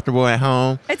feel comfortable at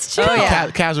home. It's true.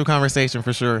 Casual conversation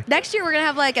for sure. Next year we're gonna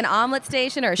have an omelet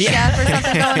station or a chef or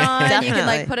something going on. You can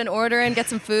Definitely. put an order in, get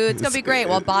some food. It's gonna be great.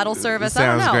 Well, bottle service. I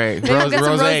don't Sounds know. great. Maybe we'll get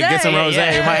some rosé. Get some rosé.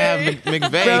 Yeah. You might have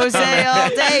McVeigh. Rosé all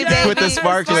day, baby. With the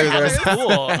sparklers. That's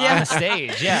cool on the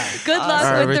stage. Yeah. Good luck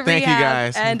All right, with the thank rehab. you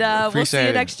guys. And we'll see Appreciate you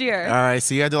it. next year. All right,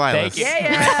 see you at Delilah's. Thank you.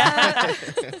 Yeah.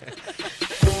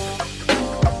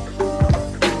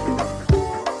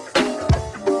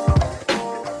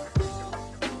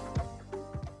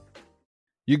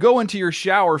 You go into your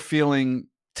shower feeling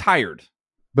tired,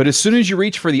 but as soon as you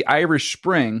reach for the Irish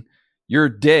Spring, your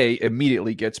day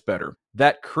immediately gets better.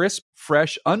 That crisp,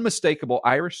 fresh, unmistakable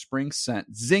Irish Spring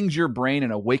scent zings your brain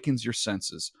and awakens your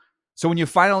senses. So when you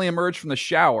finally emerge from the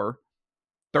shower,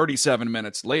 37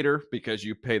 minutes later, because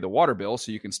you pay the water bill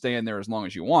so you can stay in there as long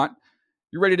as you want,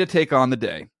 you're ready to take on the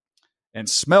day and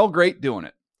smell great doing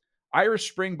it.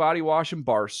 Irish Spring Body Wash and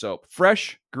Bar Soap.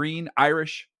 Fresh, green,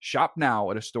 Irish. Shop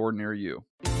now at a store near you.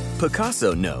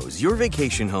 Picasso knows your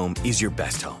vacation home is your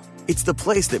best home. It's the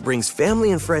place that brings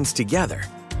family and friends together.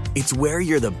 It's where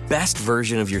you're the best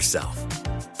version of yourself.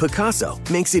 Picasso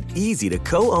makes it easy to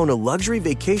co-own a luxury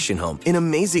vacation home in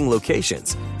amazing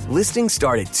locations. Listings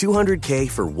start at $200K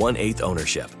for 1/8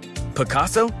 ownership.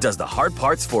 Picasso does the hard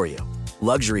parts for you.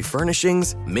 Luxury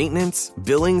furnishings, maintenance,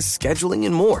 billings, scheduling,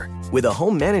 and more. With a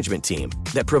home management team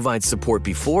that provides support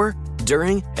before,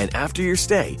 during, and after your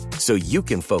stay so you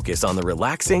can focus on the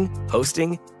relaxing,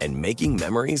 hosting, and making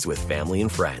memories with family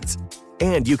and friends.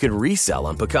 And you can resell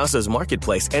on Picasso's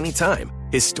marketplace anytime,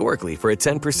 historically for a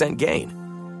 10%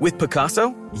 gain. With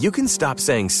Picasso, you can stop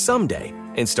saying someday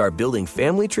and start building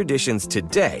family traditions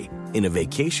today in a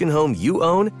vacation home you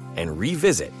own and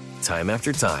revisit time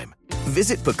after time.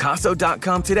 Visit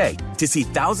Picasso.com today to see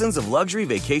thousands of luxury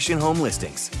vacation home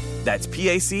listings. That's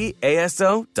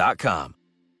PACASO.com.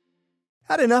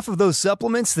 Had enough of those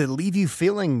supplements that leave you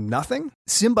feeling nothing?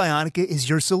 Symbiotica is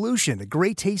your solution to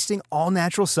great-tasting,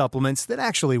 all-natural supplements that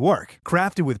actually work.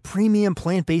 Crafted with premium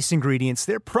plant-based ingredients,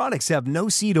 their products have no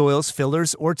seed oils,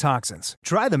 fillers, or toxins.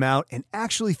 Try them out and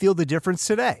actually feel the difference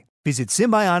today. Visit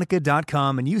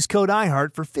Symbiotica.com and use code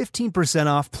IHEART for 15%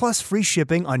 off plus free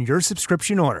shipping on your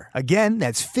subscription order. Again,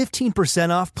 that's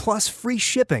 15% off plus free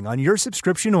shipping on your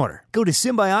subscription order. Go to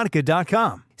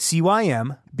Symbiotica.com,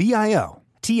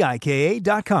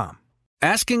 CYMBIOTIKA.com.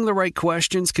 Asking the right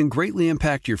questions can greatly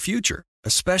impact your future,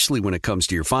 especially when it comes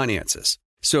to your finances.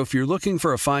 So if you're looking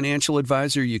for a financial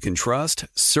advisor you can trust,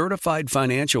 certified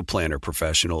financial planner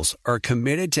professionals are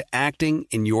committed to acting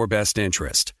in your best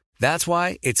interest. That's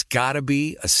why it's got to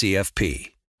be a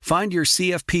CFP. Find your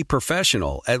CFP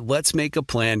professional at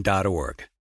letsmakeaplan.org.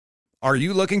 Are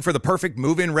you looking for the perfect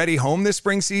move-in ready home this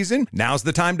spring season? Now's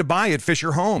the time to buy at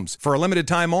Fisher Homes. For a limited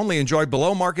time only, enjoy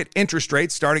below-market interest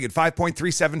rates starting at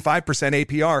 5.375%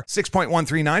 APR,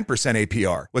 6.139%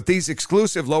 APR. With these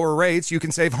exclusive lower rates, you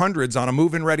can save hundreds on a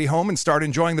move-in ready home and start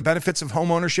enjoying the benefits of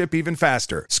home ownership even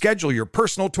faster. Schedule your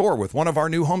personal tour with one of our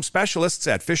new home specialists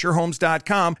at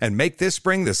FisherHomes.com and make this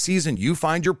spring the season you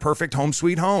find your perfect home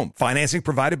sweet home. Financing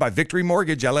provided by Victory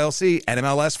Mortgage, LLC,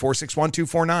 NMLS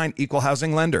 461249, Equal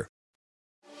Housing Lender.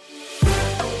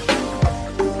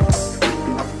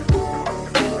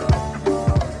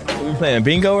 Playing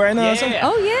bingo right now? Yeah.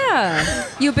 Oh, yeah.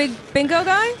 You a big bingo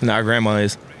guy? Nah, grandma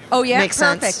is. Oh, yeah? Makes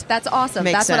Perfect. sense. That's awesome.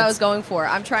 Makes That's what I sense. was going for.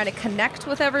 I'm trying to connect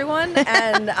with everyone,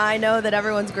 and I know that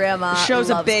everyone's grandma Shows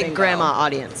a loves big bingo. grandma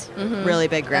audience. Mhm. Really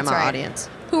big grandma That's right. audience.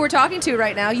 Who we're talking to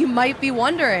right now, you might be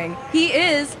wondering. He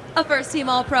is a first-team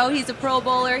All-Pro. He's a Pro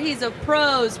Bowler. He's a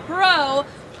pros pro.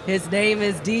 His name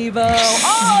is Devo.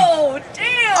 Oh,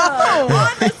 damn! On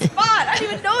the spot. I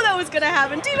didn't even know that was going to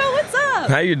happen. Devo, what's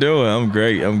up? How you doing? I'm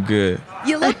great. I'm good.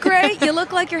 You look great. You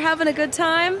look like you're having a good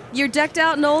time. You're decked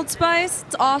out in Old Spice.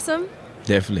 It's awesome.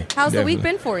 Definitely. How's the definitely. week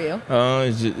been for you?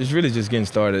 It's really just getting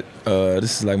started.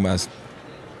 This is like I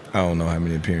don't know how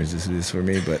many appearances this is for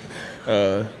me, but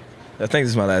I think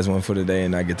this is my last one for today,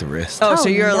 and I get to rest. Oh, so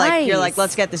you're nice. like,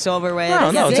 let's get this over with.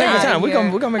 No, take your Yeah. time. We're gonna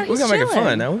make He's it fun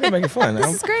chilling. now. We're gonna make it fun now.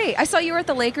 This is great. I saw you were at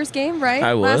the Lakers game, right?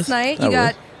 I was. Last night. I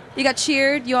was. You got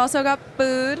cheered. You also got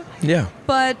booed. Yeah.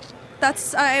 But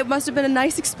it must have been a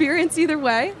nice experience either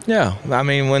way. Yeah, I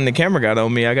mean, when the camera got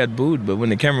on me, I got booed, but when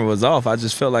the camera was off, I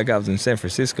just felt like I was in San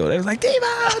Francisco. They was like, Devon!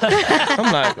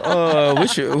 I'm like,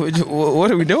 what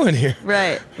are we doing here?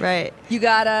 Right. You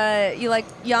got you like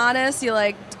Giannis, you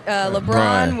like LeBron.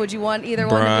 Bron. Would you want either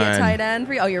one to be a Bron. tight end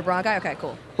for you? Oh, you're a Bron guy? Okay,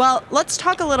 cool. Well, let's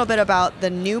talk a little bit about the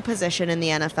new position in the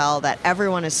NFL that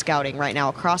everyone is scouting right now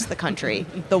across the country,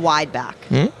 the wide back.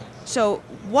 So,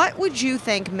 what would you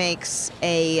think makes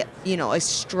a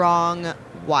strong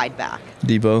wide back?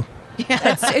 Debo.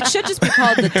 It should just be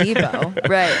called the Devo.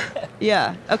 Right.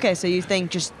 Yeah. Okay, so you think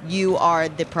just you are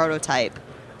the prototype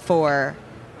for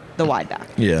the wide back.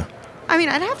 Yeah. I mean,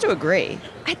 I'd have to agree.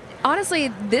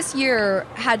 Honestly, this year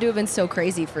had to have been so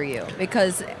crazy for you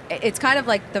because it's kind of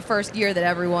like the first year that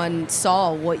everyone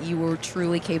saw what you were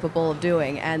truly capable of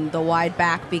doing, and the wide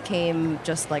back became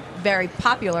just like very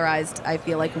popularized, I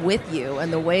feel like, with you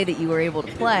and the way that you were able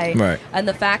to play. Right. And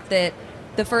the fact that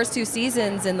the first two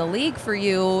seasons in the league for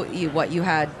you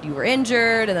were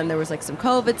injured, and then there was like some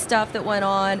COVID stuff that went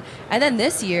on, and then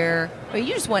this year, you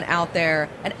just went out there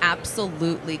and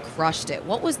absolutely crushed it.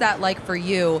 What was that like for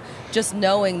you, just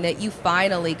knowing that you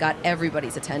finally got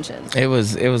everybody's attention? It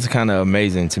was kind of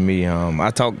amazing to me.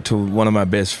 I talked to one of my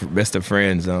best of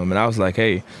friends, and I was like,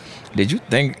 "Hey, did you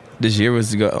think this year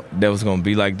was going to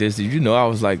be like this? Did you know I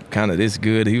was like kind of this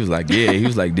good?" He was like, "Yeah." He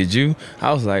was like, "Did you?"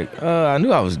 I was like, "I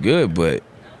knew I was good, but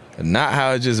not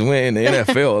how it just went in the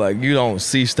NFL. Like, you don't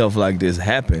see stuff like this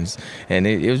happens, and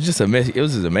it was just amazing. It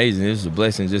was just amazing. It was a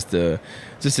blessing just to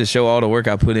show all the work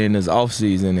I put in this off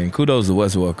season. And kudos to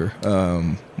Wes Welker,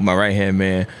 my right hand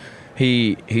man.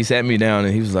 He sat me down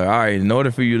and he was like, all right, in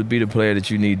order for you to be the player that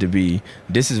you need to be,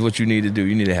 this is what you need to do.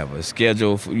 You need to have a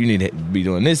schedule. You need to be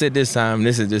doing this at this time,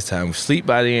 this at this time. Sleep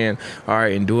by the end, all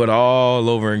right, and do it all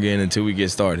over again until we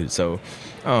get started. So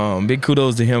big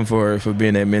kudos to him for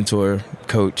being that mentor,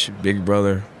 coach, big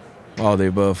brother, all the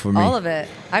above for me. All of it.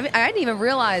 I didn't even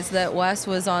realize that Wes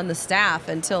was on the staff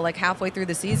until like halfway through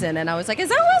the season, and I was like, is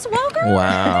that Wes Welker?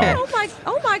 Wow.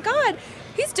 Oh my God.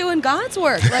 He's doing God's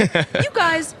work. Like, you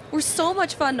guys were so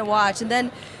much fun to watch. And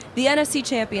then the NFC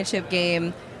Championship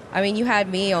game, I mean, you had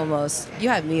me almost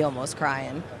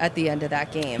crying at the end of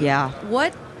that game. Yeah.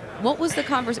 What was the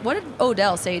conversation? What did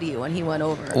Odell say to you when he went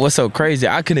over? What's so crazy,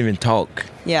 I couldn't even talk.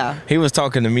 Yeah. He was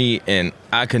talking to me, and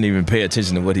I couldn't even pay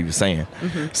attention to what he was saying.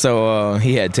 Mm-hmm. So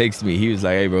he had texted me. He was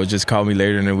like, hey, bro, just call me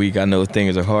later in the week. I know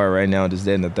things are hard right now, this,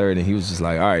 that, and the third. And he was just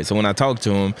like, all right. So when I talked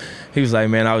to him, he was like,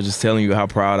 man, I was just telling you how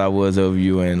proud I was of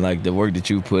you and, like, the work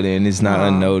that you put in. It's not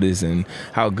unnoticed, and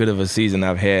how good of a season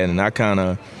I've had. And I kind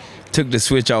of took the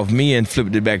switch off me and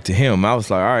flipped it back to him. I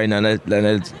was like, all right, now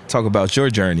let's talk about your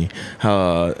journey.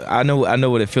 I know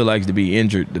what it feels like to be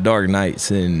injured, the dark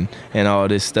nights and all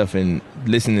this stuff, and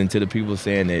listening to the people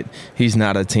saying that he's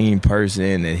not a team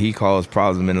person, that he caused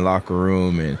problems in the locker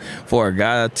room, and for a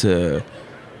guy to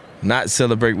not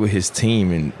celebrate with his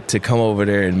team and to come over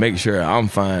there and make sure I'm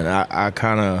fine, I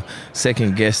kind of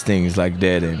second guess things like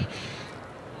that. And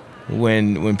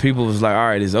when people was like, all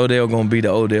right, is Odell going to be the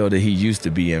Odell that he used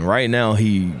to be? And right now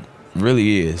he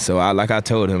really is. So I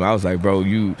told him, I was like, bro,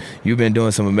 you've been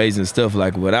doing some amazing stuff.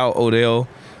 Like, without Odell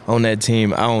on that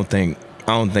team, I don't think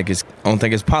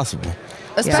it's possible.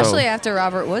 Especially after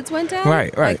Robert Woods went down.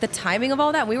 Right. Like, the timing of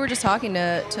all that. We were just talking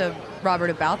to Robert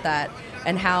about that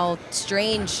and how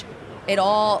strange it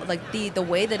all, like the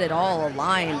way that it all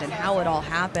aligned and how it all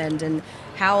happened, and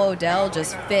how Odell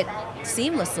just fit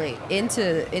seamlessly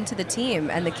into the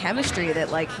team, and the chemistry that,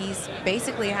 like, he's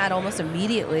basically had almost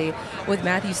immediately with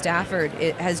Matthew Stafford.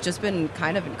 It has just been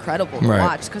kind of incredible to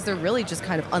watch, because they're really just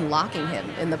kind of unlocking him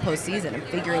in the postseason and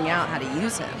figuring out how to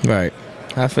use him. Right.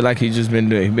 I feel like he's been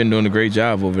doing a great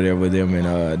job over there with them,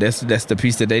 and that's the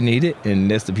piece that they needed, and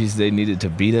that's the piece they needed to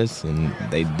beat us, and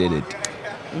they did it.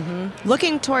 Mm-hmm.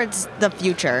 Looking towards the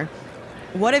future,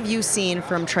 what have you seen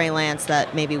from Trey Lance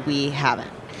that maybe we haven't?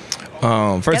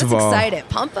 First of all, excited.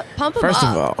 Pump him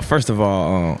up. First of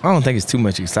all, I don't think it's too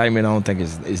much excitement. I don't think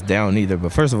it's down either.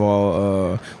 But first of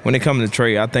all, when it comes to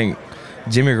Trey, I think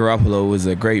Jimmy Garoppolo was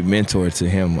a great mentor to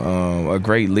him, a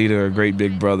great leader, a great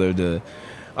big brother, to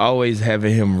always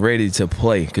having him ready to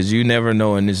play, because you never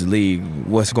know in this league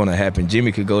what's going to happen.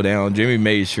 Jimmy could go down. Jimmy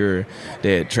made sure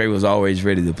that Trey was always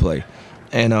ready to play.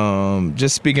 And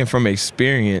just speaking from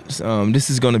experience, this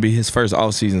is going to be his first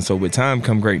offseason, so with time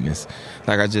come greatness.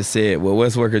 Like I just said, what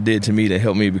Wes Welker did to me to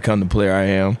help me become the player I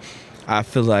am, I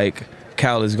feel like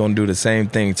Cal is going to do the same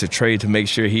thing to Trey, to make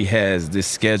sure he has this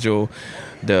schedule.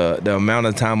 The amount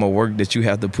of time of work that you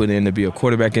have to put in to be a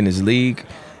quarterback in this league,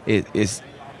 it's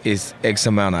X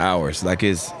amount of hours. Like,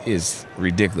 it's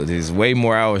ridiculous. It's way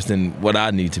more hours than what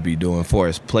I need to be doing for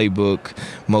his playbook,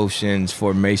 motions,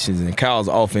 formations, and Kyle's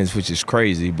offense, which is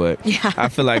crazy. But I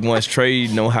feel like once Trey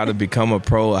know how to become a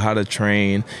pro, how to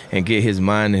train and get his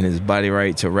mind and his body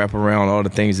right to wrap around all the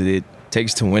things that it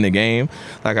takes to win a game,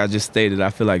 like I just stated, I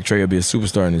feel like Trey will be a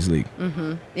superstar in this league.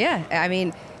 Mm-hmm. Yeah, I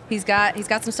mean, he's got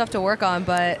some stuff to work on,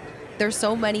 but there's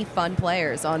so many fun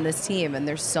players on this team, and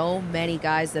there's so many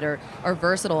guys that are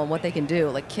versatile in what they can do.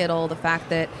 Like Kittle, the fact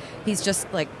that he's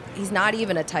just like, he's not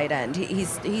even a tight end.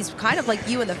 He's kind of like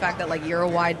you in the fact that, like, you're a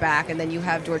wide back, and then you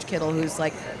have George Kittle, who's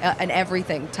like an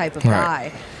everything type of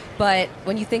guy. But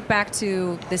when you think back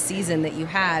to the season that you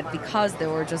had, because there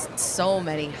were just so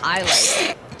many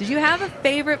highlights, did you have a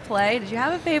favorite play? Did you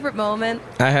have a favorite moment?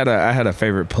 I had a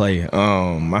favorite play.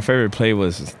 My favorite play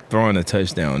was throwing a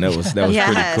touchdown. That was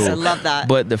yes, pretty cool. I love that.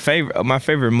 But my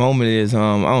favorite moment is,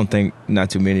 I don't think not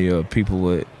too many people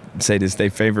would say this their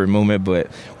favorite moment, but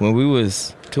when we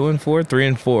was 2-4,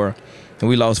 3-4, and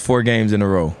we lost 4 games in a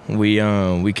row.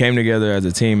 We came together as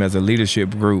a team, as a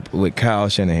leadership group with Kyle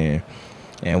Shanahan,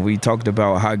 and we talked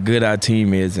about how good our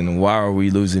team is and why are we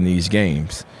losing these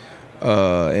games.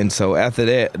 And so after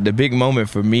that, the big moment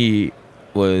for me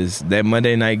was that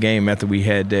Monday night game. After we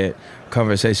had that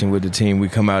conversation with the team, we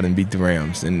come out and beat the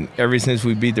Rams. And ever since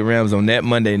we beat the Rams on that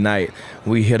Monday night,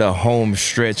 we hit a home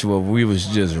stretch where we was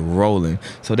just rolling.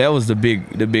 So that was the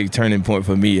big turning point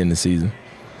for me in the season.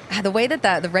 the way that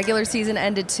the regular season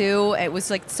ended too, it was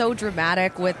like so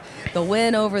dramatic with the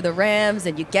win over the Rams,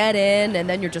 and you get in, and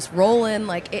then you're just rolling.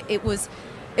 Like it was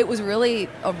really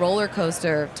a roller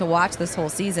coaster to watch this whole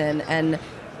season, and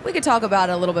we could talk about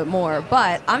it a little bit more.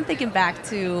 But I'm thinking back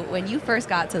to when you first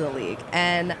got to the league,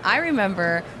 and I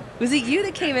remember. Was it you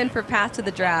that came in for Path to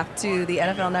the Draft to the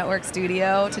NFL Network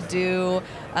studio to do?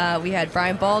 We had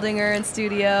Brian Baldinger in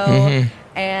studio,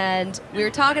 and we were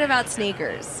talking about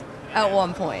sneakers at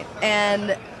one point.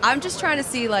 And I'm just trying to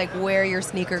see like where your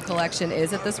sneaker collection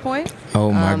is at this point.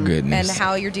 Oh my goodness! And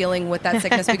how you're dealing with that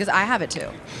sickness, because I have it too.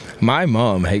 My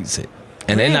mom hates it,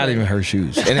 and they're not even her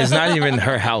shoes, and it's not even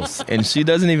her house, and she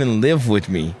doesn't even live with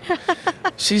me.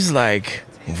 She's like,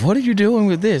 "What are you doing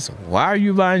with this? Why are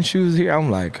you buying shoes here?"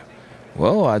 I'm like,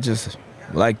 well, I just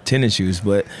like tennis shoes,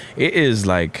 but it is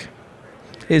like,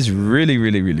 it's really,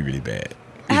 really, really, really bad.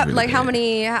 Like how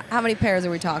many pairs are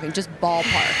we talking? Just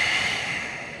ballpark.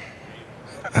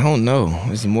 I don't know.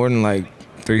 It's more than like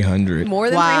 300. More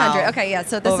than 300. Okay, yeah.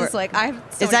 So this is like I have.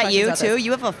 So is that you too?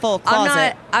 You have a full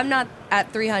closet. I'm not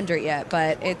at 300 yet,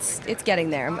 but it's getting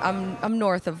there. I'm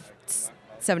north of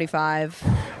 75.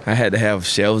 I had to have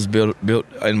shelves built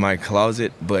in my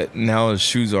closet, but now the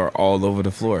shoes are all over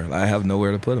the floor. I have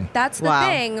nowhere to put them. That's the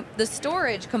thing. The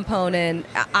storage component.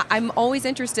 I'm always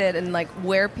interested in like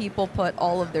where people put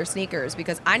all of their sneakers,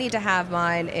 because I need to have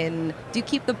mine in. Do you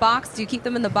keep the box? Do you keep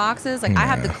them in the boxes? Like I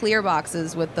have the clear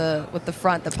boxes with the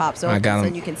front that pops open, so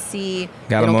you can see.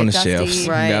 Got them on the shelves.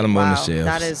 Right. Got them on the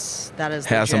shelves. That is.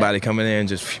 Have legit. somebody coming in and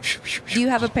just. Do you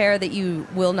have a pair that you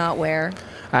will not wear?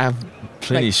 I have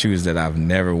plenty of shoes that I've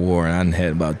never worn. I've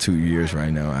had about 2 years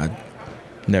right now. I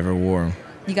never wore them.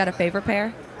 You got a favorite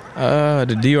pair?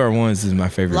 The Dior ones is my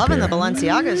favorite Loving pair. the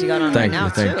Balenciagas you got on Thank right now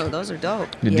you, thank too. you. Those are dope.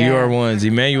 The Dior ones,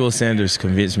 Emmanuel Sanders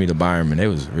convinced me to buy them, and they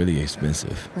was really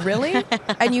expensive. Really?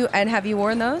 and have you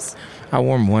worn those? I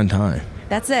wore them one time.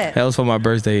 That's it. That was for my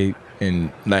birthday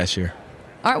in last year.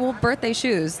 All right, well, birthday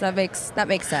shoes. That makes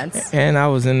sense. And I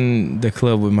was in the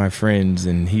club with my friends,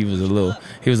 and he was a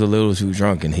little too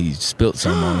drunk, and he spilt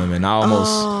some on him, and I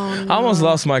almost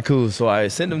lost my cool. So I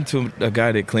sent him to a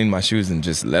guy that cleaned my shoes and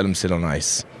just let him sit on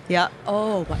ice. Yeah.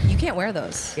 Oh, you can't wear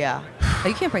those. Yeah. Oh,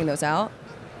 you can't bring those out.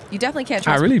 You definitely can't. I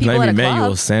Trust really people blame at a Emmanuel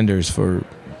club. Sanders for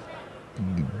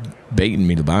baiting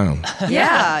me to buy them.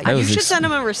 Yeah, you should send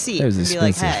him a receipt and be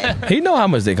like, hey. He know how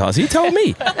much they cost. He told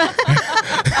me.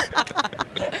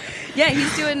 Yeah,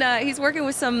 he's working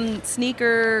with some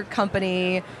sneaker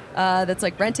company that's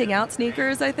like renting out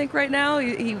sneakers, I think, right now.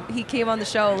 He came on the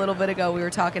show a little bit ago. We were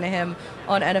talking to him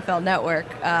on NFL Network.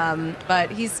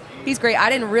 But he's great. I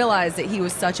didn't realize that he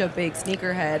was such a big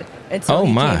sneakerhead until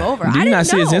he came over. Do you not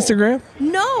see his Instagram?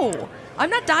 No. I'm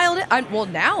not dialed in. Well,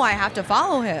 now I have to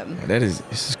follow him. This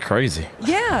is crazy.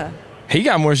 Yeah. He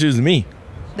got more shoes than me.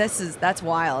 That's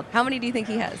wild. How many do you think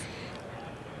he has?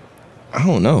 I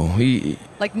don't know. He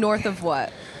Like north of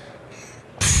what?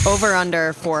 Over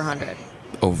under 400.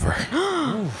 Over.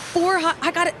 400.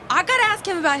 I gotta ask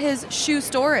him about his shoe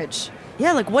storage.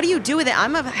 Yeah, like what do you do with it?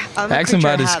 I'm a Ask him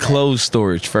about his clothes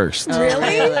storage first.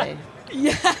 Really?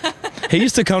 Yeah. He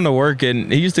used to come to work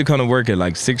at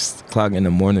like 6 o'clock in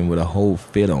the morning with a whole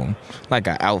fit on, like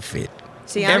an outfit.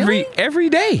 See, every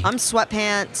day. I'm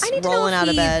sweatpants, I need to rolling know if out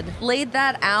of he bed. laid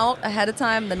that out ahead of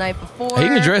time the night before. He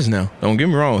can dress now. Don't get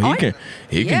me wrong.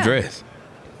 He can dress.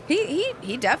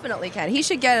 He definitely can. He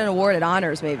should get an award at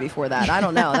Honors maybe for that. I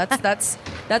don't know. That's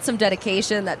some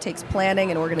dedication. That takes planning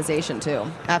and organization too.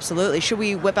 Absolutely. Should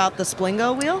we whip out the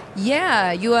Splingo wheel?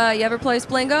 Yeah. You ever play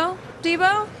Splingo,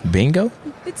 Debo? Bingo?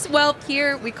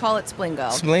 Here we call it Splingo.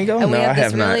 Splingo? And we No, have I this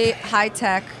have not. really high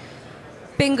tech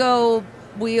bingo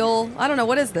wheel. I don't know,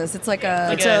 what is this? It's like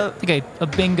a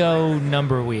bingo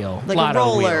number wheel. Like Lotto a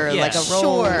roller, wheel. like a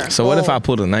roller. Sure. So what if I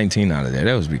pulled a 19 out of there?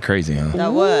 That would be crazy, huh?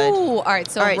 That would. Ooh, all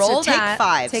right, so All right, so roll take that.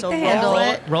 5. Take So the roll handle.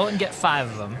 it. Roll it and get 5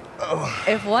 of them.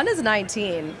 If one is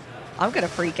 19, I'm gonna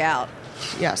freak out.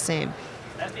 Yeah, same.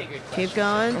 That'd be a good Keep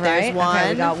going. Right? There's one. Okay,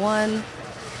 we got one.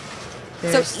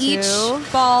 There's so each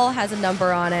 2. ball has a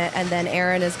number on it, and then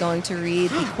Aaron is going to read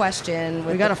the question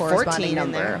with We got the a corresponding 14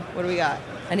 number. in there. What do we got?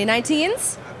 Any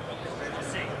 19s?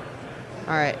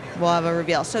 All right, we'll have a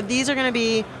reveal. So these are going to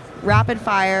be rapid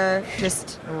fire,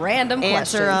 just random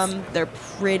answer questions. them. They're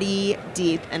pretty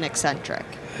deep and eccentric.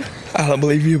 I don't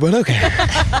believe you, but okay.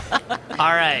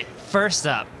 All right, first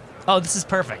up. Oh, this is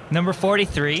perfect. Number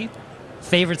 43,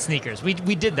 favorite sneakers. We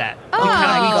did that. Oh. We talked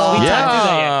through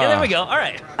that. Yeah. Yeah, there we go. All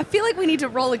right. I feel like we need to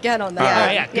roll again on that. Yeah. All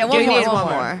right, yeah. one Give more. me one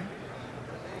more.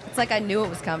 It's like I knew it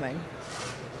was coming.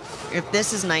 If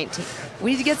this is 19.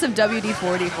 We need to get some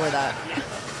WD-40 for that.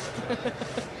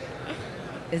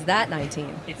 Is that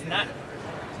 19? It's not.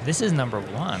 This is number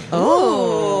 1.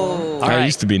 Oh. All I right.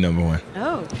 used to be number 1.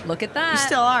 Oh, look at that. You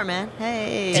still are, man.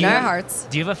 Hey. In our hearts.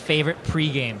 Do you have a favorite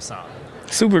pregame song?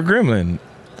 Super Gremlin.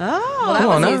 Oh. Well, that Come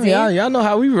on was now. easy. Y'all know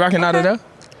how we rocking out of there.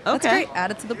 That's great.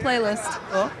 Add it to the playlist.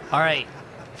 All right.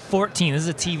 14. This is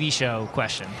a TV show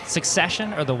question.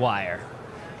 Succession or The Wire?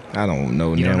 I don't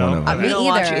know You don't one know? of them. Me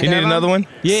either. You need another one?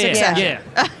 Yeah.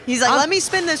 Yeah. He's like, let me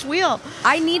spin this wheel.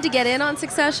 I need to get in on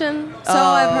Succession, so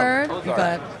I've heard.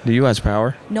 But Do you watch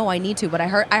Power? no, I need to. But I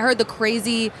heard the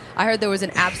crazy. I heard there was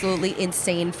an absolutely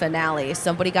insane finale.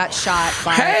 Somebody got shot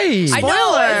by. Hey! I know.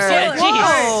 Spoiler.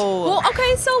 Whoa. Well,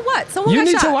 okay. So what? Someone You got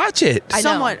need shot. to watch it. I know.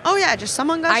 Someone. Oh yeah, just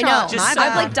someone got I know. shot. My bad.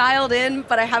 I've like dialed in,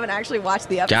 but I haven't actually watched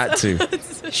the episode. Got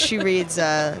to. She reads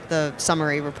the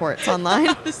summary reports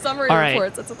online. The summary All right.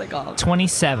 reports. That's what they call them.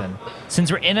 27.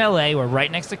 Since we're in LA, we're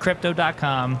right next to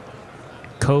Crypto.com.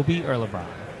 Kobe or LeBron?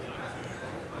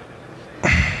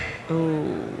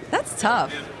 Ooh, that's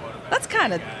tough. That's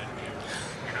kind of.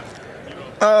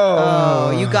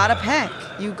 Oh, you gotta pick.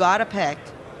 You gotta pick.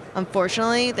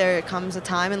 Unfortunately, there comes a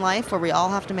time in life where we all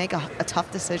have to make a tough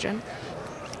decision.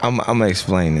 I'm gonna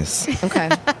explain this. Okay.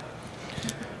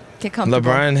 Get comfortable.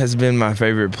 LeBron has been my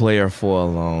favorite player for a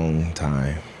long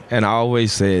time. And I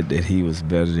always said that he was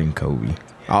better than Kobe.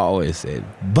 I always said.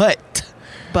 But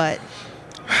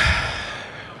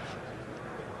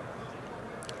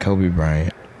Kobe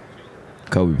Bryant.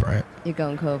 Kobe Bryant. You're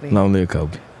going Kobe. Long live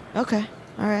Kobe. Okay.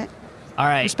 All right. All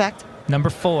right. Respect. Number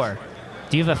 4.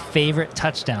 Do you have a favorite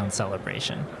touchdown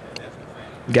celebration?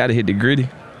 Gotta hit the gritty.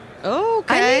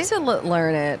 Okay. I need to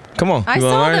learn it. Come on. I You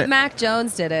wanna saw learn that it? Mac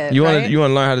Jones did it. You right?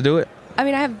 wanna learn how to do it? I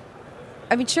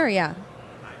mean, sure, yeah.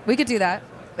 We could do that.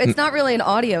 It's not really an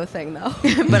audio thing, though.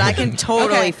 But I can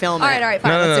totally Okay. film it. All right,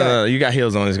 fine. No, let's do no. You got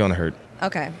heels on. It's gonna hurt. it.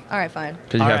 Okay. All right, fine.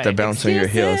 Because you have to bounce on your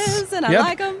heels. Excuses, and I You have-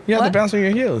 like 'em. You have What? to bounce on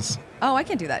your heels. Oh, I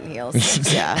can do that in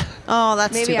heels. Yeah. Oh,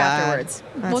 that's Maybe too bad. afterwards.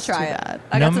 That's We'll try too it. bad.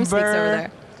 I got some sneaks over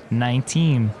there.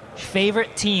 19.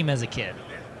 Favorite team as a kid?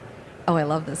 Oh, I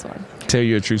love this one. Tell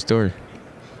you a true story.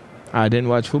 I didn't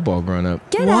watch football growing up,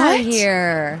 Get out of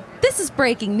here. This is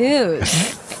breaking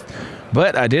news.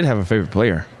 but I did have a favorite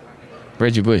player,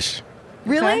 Reggie Bush.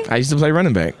 Really? I used to play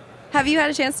running back. Have you had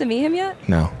a chance to meet him yet?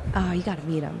 No, Oh, you got to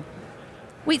meet him.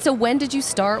 Wait, so when did you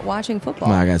start watching football?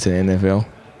 when I got to the NFL.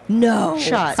 No.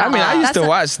 I mean, I used to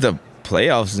watch the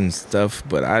playoffs and stuff,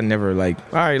 but I never all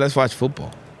right, let's watch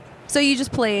football. So you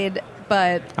just played,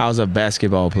 but. I was a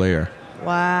basketball player.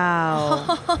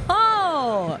 Wow.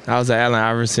 Oh. I was an Allen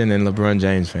Iverson and LeBron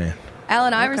James fan.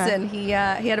 Allen Iverson, he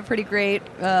had a pretty great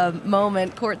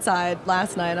moment courtside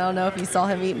last night. I don't know if you saw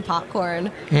him eating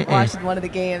popcorn watching one of the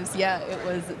games. Yeah, it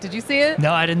was. Did you see it?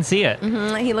 No, I didn't see it.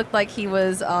 He looked like he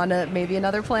was on maybe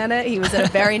another planet. He was in a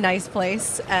very nice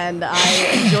place, and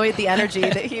I enjoyed the energy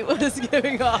that he was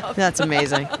giving off. That's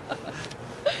amazing.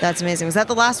 That's amazing. Was that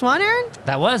the last one, Aaron?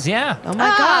 That was, yeah. Oh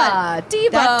my God.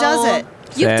 Devo. That does it.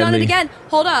 You've done it Sadly. again.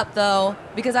 Hold up, though,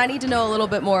 because I need to know a little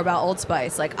bit more about Old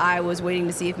Spice. Like, I was waiting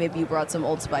to see if maybe you brought some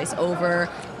Old Spice over.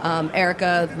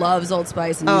 Erica loves Old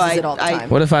Spice and uses it all the time.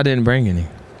 What if I didn't bring any?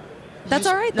 That's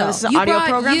all right, though. No, this is an You audio brought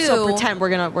program, so you- pretend we're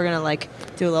gonna like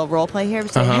do a little role play here.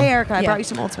 Say, Uh-huh. hey, Erica, I Yeah. brought you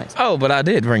some Old Spice. Oh, but I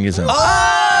did bring you some. He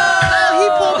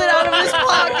pulled it out of his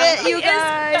pocket, you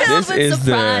guys.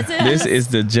 This is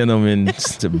the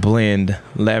gentleman's blend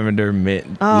lavender mint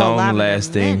Oh, long lavender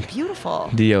lasting mint, beautiful.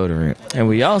 deodorant. And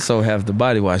we also have the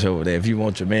body wash over there. If you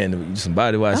want your man to use some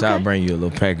body wash, I'll bring you a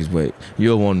little package, but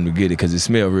you'll want him to get it because it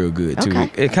smells real good too.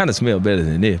 Okay. It kind of smells better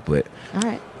than this, but All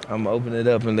right. I'm gonna open it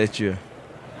up and let you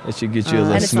get you a little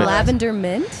And it's smell. lavender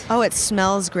mint? Oh, it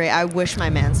smells great. I wish my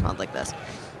man smelled like this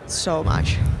so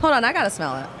much. Hold on, I got to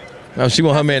smell it. Oh, she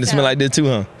want her man to smell like this too,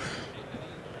 huh?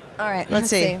 All right, Let's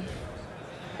see.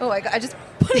 Oh, I just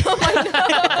put it on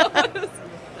my nose.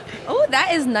 Oh,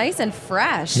 that is nice and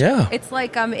fresh. Yeah. It's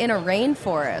like I'm in a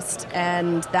rainforest,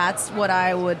 and that's what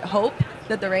I would hope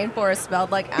that the rainforest smelled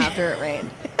like after it rained.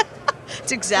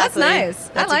 It's exactly. That's nice.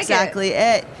 That's I like exactly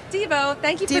it. Devo,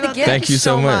 thank you for Devo, the gift. Thank you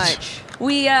so much.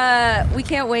 We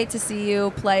can't wait to see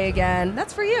you play again.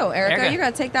 That's for you, Erica. Erica. You're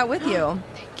gonna take that with you.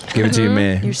 Give it to your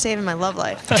man. You're saving my love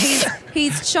life.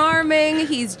 He's charming.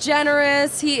 He's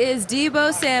generous. He is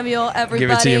Deebo Samuel. Everybody.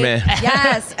 Give it to your man.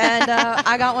 Yes, and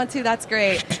I got one too. That's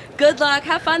great. Good luck.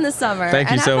 Have fun this summer. Thank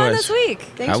you and so have fun much. this week.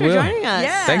 Thanks I for will. joining us.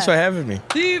 Yeah. Thanks for having me.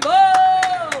 Deebo.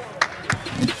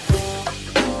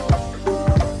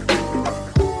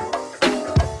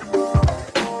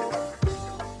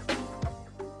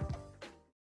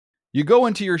 You go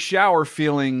into your shower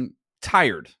feeling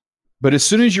tired, but as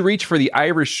soon as you reach for the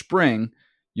Irish Spring,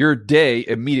 your day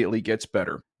immediately gets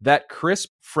better. That crisp,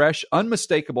 fresh,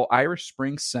 unmistakable Irish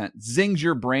Spring scent zings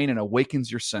your brain and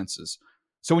awakens your senses.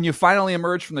 So when you finally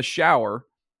emerge from the shower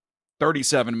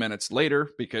 37 minutes later,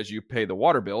 because you pay the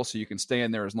water bill so you can stay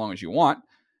in there as long as you want,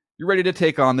 you're ready to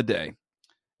take on the day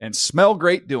and smell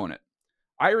great doing it.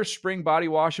 Irish Spring Body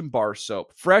Wash and Bar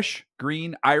Soap. Fresh,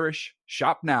 green, Irish.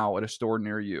 Shop now at a store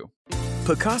near you.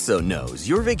 Picasso knows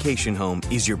your vacation home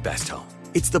is your best home.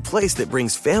 It's the place that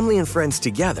brings family and friends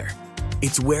together.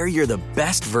 It's where you're the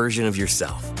best version of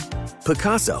yourself.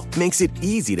 Picasso makes it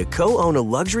easy to co-own a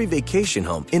luxury vacation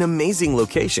home in amazing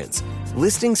locations.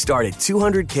 Listings start at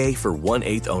 $200K for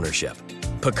 1/8 ownership.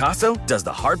 Picasso does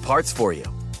the hard parts for you.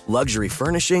 Luxury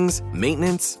furnishings,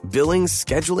 maintenance, billings,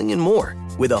 scheduling, and more.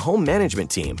 With a home management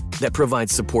team that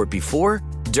provides support before,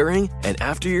 during, and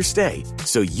after your stay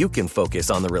so you can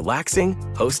focus on the relaxing,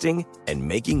 hosting, and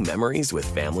making memories with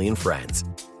family and friends.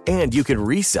 And you can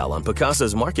resell on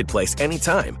Picasso's marketplace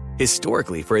anytime,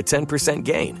 historically for a 10%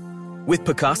 gain. With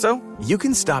Picasso, you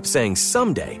can stop saying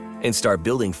someday and start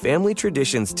building family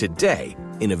traditions today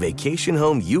in a vacation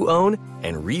home you own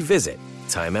and revisit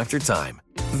time after time.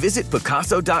 Visit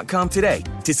Picasso.com today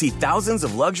to see thousands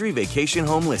of luxury vacation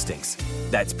home listings.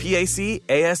 That's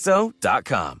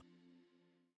PACASO.com.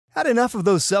 Had enough of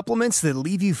those supplements that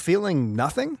leave you feeling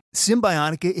nothing?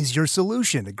 Symbiotica is your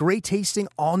solution to great-tasting,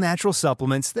 all-natural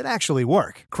supplements that actually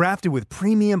work. Crafted with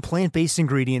premium plant-based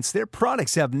ingredients, their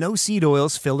products have no seed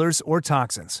oils, fillers, or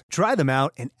toxins. Try them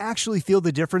out and actually feel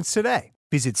the difference today.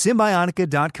 Visit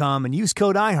Symbiotica.com and use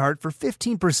code IHEART for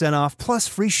 15% off plus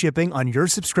free shipping on your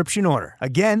subscription order.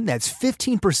 Again, that's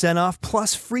 15% off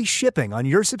plus free shipping on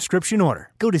your subscription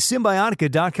order. Go to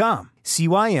Symbiotica.com.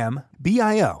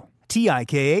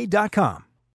 CYMBIOTIKA.com.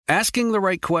 Asking the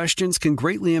right questions can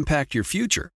greatly impact your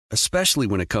future, especially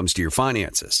when it comes to your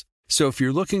finances. So if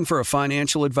you're looking for a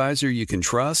financial advisor you can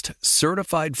trust,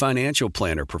 certified financial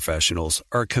planner professionals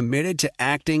are committed to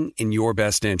acting in your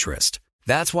best interest.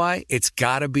 That's why it's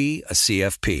gotta be a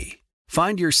CFP.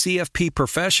 Find your CFP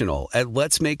professional at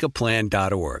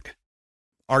letsmakeaplan.org.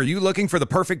 Are you looking for the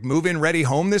perfect move-in ready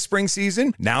home this spring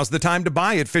season? Now's the time to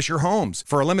buy at Fisher Homes.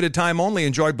 For a limited time only,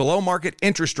 enjoy below-market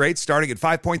interest rates starting at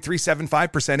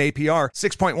 5.375% APR,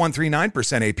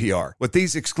 6.139% APR. With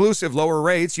these exclusive lower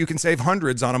rates, you can save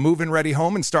hundreds on a move-in ready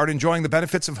home and start enjoying the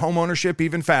benefits of homeownership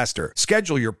even faster.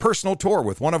 Schedule your personal tour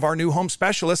with one of our new home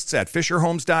specialists at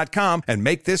FisherHomes.com and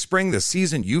make this spring the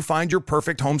season you find your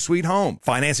perfect home sweet home.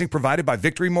 Financing provided by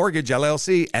Victory Mortgage,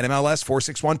 LLC, NMLS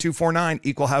 461249,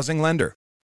 Equal Housing Lender.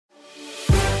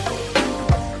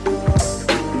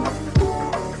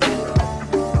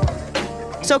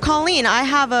 So, Colleen, I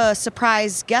have a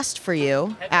surprise guest for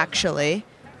you, actually.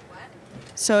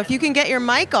 So if you can get your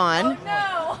mic on. Oh,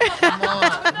 no. Come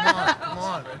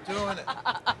on. We're doing it.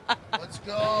 Let's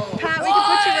go. Pat, we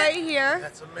can put you right here.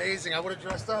 That's amazing. I would have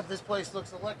dressed up. This place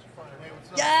looks electrifying. Hey,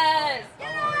 what's up? Yes.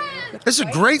 This is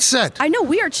a great set. I know,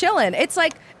 we are chilling. It's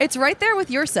like, it's right there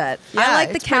with your set. I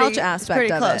like the couch aspect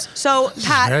pretty of close. it. So,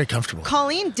 Pat, very comfortable.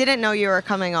 Colleen didn't know you were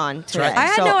coming on today. right. I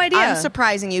had So no idea. I'm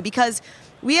surprising you because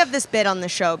we have this bit on the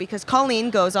show because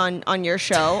Colleen goes on your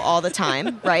show all the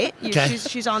time, right? Okay.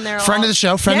 She's on there. Friend of the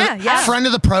show, friend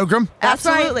of the program. That's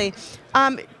Absolutely.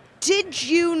 Did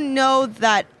you know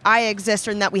that I exist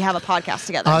and that we have a podcast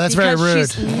together? Oh, that's very rude.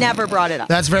 She's never brought it up.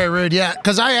 That's very rude, yeah.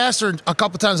 Because I asked her a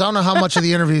couple times, I don't know how much of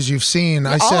the interviews you've seen.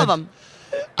 I all said, of them.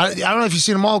 I don't know if you've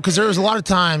seen them all, because there was a lot of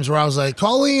times where I was like,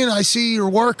 Colleen, I see your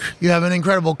work. You have an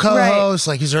incredible co-host.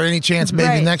 Like, is there any chance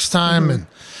maybe next time? And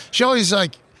she always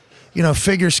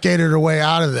figure skated her way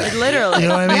out of that. Literally. You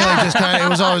know what I mean? Like just kind of, it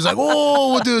was always like,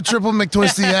 oh, we'll do a triple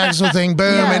McTwisty axle thing,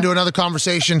 boom, into another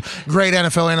conversation. Great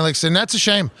NFL analytics. And that's a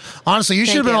shame. Honestly, you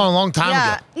should have been on a long time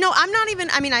ago. No, I'm not even,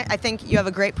 I think you have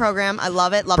a great program. I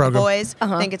love it. Love the boys.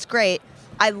 I think it's great.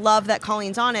 I love that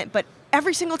Colleen's on it, but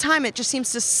every single time it just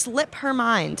seems to slip her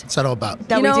mind. What's that all about?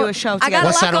 That we do a show together. I got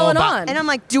What's a lot that all going about? on. And I'm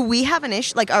like, do we have an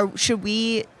issue? Like, should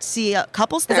we see a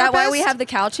couples Is therapist? that why we have the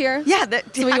couch here? Yeah.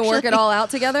 So we can work it all out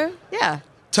together? Yeah.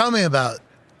 Tell me about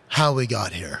how we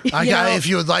got here. If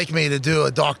you would like me to do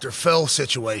a Dr. Phil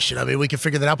situation, I mean, we can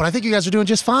figure that out, but I think you guys are doing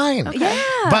just fine. Okay.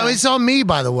 Yeah. But it's on me,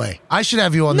 by the way. I should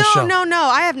have you on the show. No.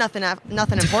 I have nothing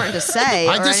important to say.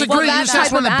 I disagree. Well, that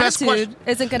That's one of the best attitude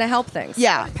isn't going to help things.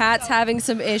 Yeah. Pat's having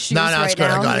some issues No, it's right good.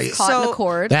 I now. got He's it. caught in a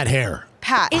cord. That hair.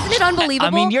 Pat. Isn't it unbelievable?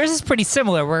 I mean, yours is pretty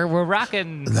similar. We're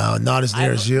rocking. No, not as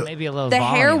near as you. Maybe a little the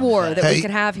volume, hair war but- that we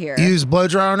could have here. You use blow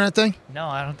dryer on that thing? No,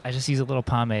 I don't. I just use a little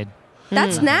pomade.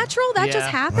 That's natural? That just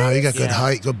happens? Wow, you got good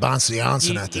height, good bounce in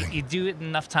that thing. You do it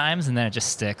enough times, and then it just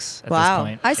sticks at Wow. this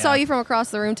point. I saw you from across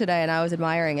the room today, and I was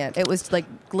admiring it. It was like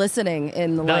glistening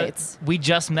in the lights. We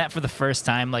just met for the first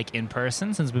time, like in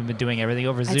person, since we've been doing everything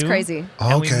over Zoom. That's crazy.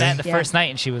 And we Okay. met the Yeah. first night,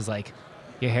 and she was like,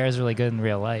 "Your hair is really good in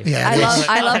real life." Yeah,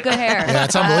 I love good hair. Yeah,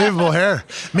 it's unbelievable hair.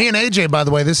 Me and AJ, by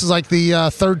the way, this is like the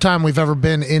third time we've ever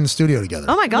been in studio together.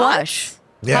 Oh my gosh.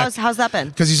 Yeah. How's that been?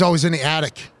 Because he's always in the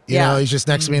attic. You know, he's just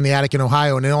next to me in the attic in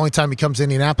Ohio. And the only time he comes to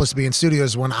Indianapolis to be in studio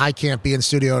is when I can't be in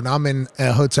studio and I'm in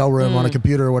a hotel room on a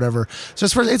computer or whatever. So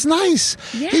it's nice.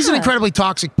 He's an incredibly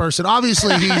toxic person.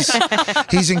 Obviously,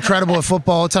 he's incredible at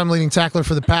football, all-time leading tackler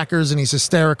for the Packers, and he's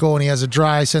hysterical, and he has a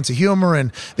dry sense of humor.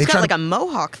 And they He's try got like to, a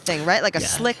mohawk thing, right? Like a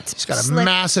slicked. he's got a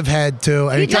massive head, too.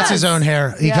 And he cuts his own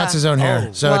hair. He cuts his own hair.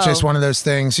 So it's just one of those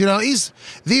things. You know, he's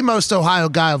the most Ohio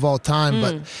guy of all time.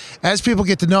 But as people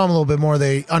get to know him a little bit more,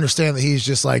 they understand that he's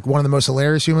just like one of the most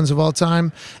hilarious humans of all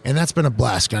time, and that's been a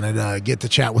blast kind of get to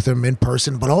chat with him in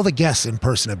person. But all the guests in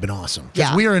person have been awesome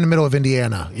because we are in the middle of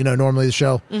Indiana, you know, normally the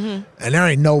show, and there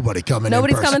ain't nobody coming.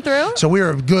 Nobody's in person. coming through? So we're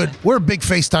a big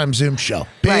FaceTime Zoom show,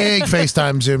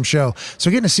 FaceTime Zoom show. So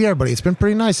getting to see everybody, it's been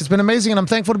pretty nice. It's been amazing, and I'm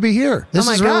thankful to be here. This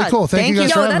is really cool. Thank you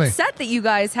guys for having that me. set that you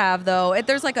guys have though,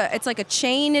 it's like a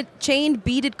chain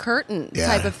beaded curtain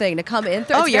type of thing to come in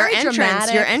through. Oh, It's your very entrance!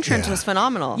 dramatic. Your entrance was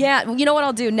phenomenal. Yeah, you know what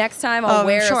I'll do next time? I'll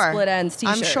wear sure. a split ends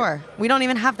t-shirt. I'm sure. We don't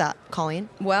even have that, Colleen.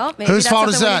 Well, maybe Whose that's fault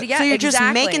is something we that? need to get. So you're just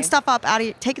Exactly. making stuff up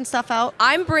taking stuff out.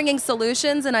 I'm bringing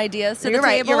solutions and ideas to You're the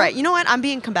right. table. You're right. You know what? I'm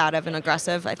being combative and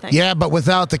aggressive, I think. Yeah, but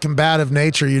without the combative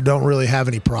nature, you don't really have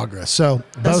any progress. So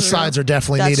both true. sides are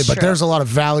definitely That's needed, but true. there's a lot of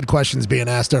valid questions being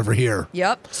asked over here.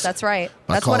 Yep, that's right.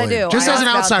 by That's what I Colleen. do. Just I as an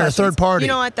ask valid outsider, questions. third party. You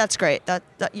know what? That's great. That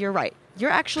you're right. You're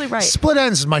actually right. Split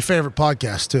Ends is my favorite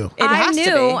podcast too. It has to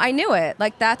be. I knew it.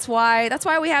 Like that's why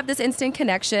we have this instant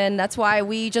connection. That's why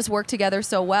we just work together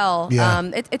so well.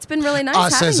 Yeah. It's been really nice.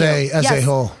 Us having as you. a Yes.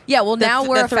 whole. Yeah. Well, now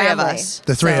we're the a three of family. us.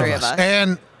 The three of us.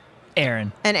 And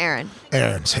Aaron. And Aaron.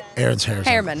 Aaron's hair.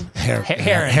 Hairman.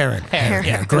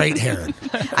 Heron. Great Heron.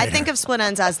 I think of Split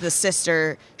Ends as the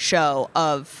sister show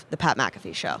of the Pat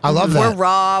McAfee show. I love that. We're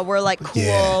raw. We're like cool.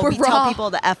 Yeah. We We're tell raw.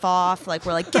 people to F off. Like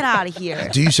we're like, get out of here.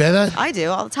 Do you say that? I do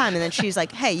all the time. And then she's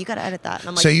like, hey, you got to edit that. And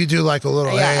I'm like, So you do like a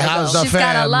little, Yeah, hey, I how's go. the She's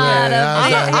got a family? lot of How's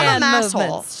I'm that? a hand masshole.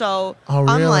 movements. So Oh,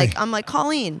 really? I'm like,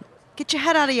 Colleen, get your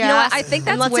head out of your You know ass. what? I think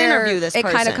and that's let's where interview this it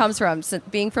kind person. of comes from. So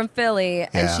being from Philly and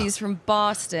Yeah. she's from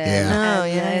Boston. Yeah. Oh,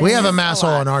 yeah. and We have a it's masshole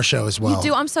lot. on our show as well. You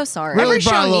do. I'm so sorry. Really Every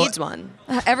brought a show little- needs one.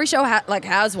 Every show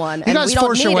has one. You and guys we don't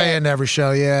force your need way it. into every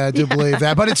show. Yeah, I do believe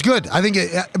that. But it's good. I think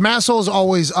Masshole's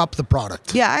always up the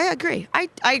product. Yeah, I agree. I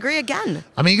agree again.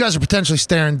 I mean, you guys are potentially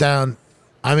staring down.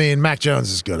 I mean, Mac Jones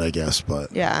is good, I guess,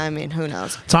 but Yeah, I mean, who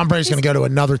knows? Tom Brady's going to go to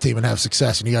another team and have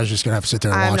success, and you guys are just going to have to sit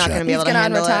there and I'm watch not that. gonna be He's able to gonna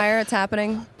handle it. unretire. It's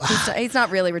happening. He's not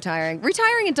really retiring.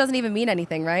 Retiring, it doesn't even mean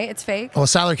anything, right? It's fake. Well,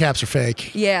 salary caps are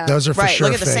fake. Yeah. Those are for Right, sure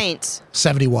look at the fake. Saints.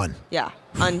 71. Yeah,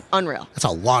 unreal. That's a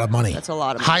lot of money. That's a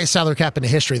lot of money. Highest salary cap in the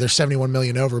history. They're 71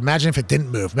 million over. Imagine if it didn't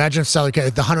move. Imagine if salary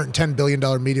cap, the $110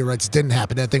 billion media rights didn't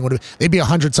happen. That thing would have, they'd be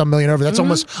 100-some million over. That's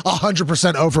almost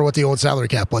 100% over what the old salary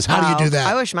cap was. How do you do that?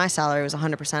 I wish my salary was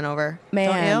 100% over. Man,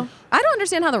 Don't you? I don't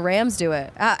understand how the Rams do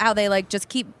it. How they like just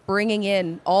keep bringing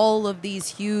in all of these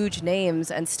huge names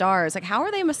and stars. Like, how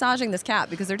are they massaging this cap?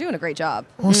 Because they're doing a great job.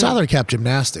 Well, salary cap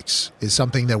gymnastics is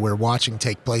something that we're watching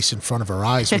take place in front of our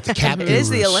eyes with the cap It is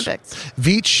the gurus. Olympics.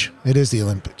 Veach, it is the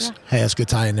Olympics. Hey, that's a good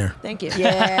tie in there. Thank you.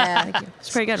 Yeah. Thank you. It's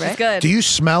pretty good, right? It's good. Do you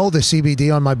smell the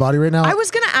CBD on my body right now? I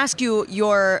was going to ask you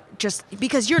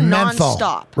because you're menthol,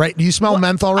 nonstop. right? Do you smell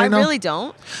menthol right I now? really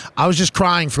don't. I was just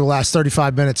crying for the last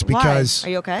 35 minutes because Why?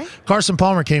 Are you okay? Carson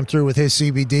Palmer came through with his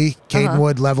CBD,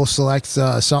 Cadenwood Level Select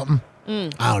something. I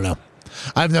don't know.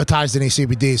 I have no ties to any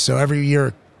CBD, so every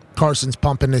year Carson's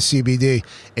pumping this CBD,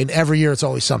 and every year it's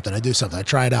always something. I do something. I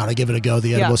try it out. I give it a go,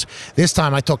 the edibles. This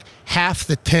time I took half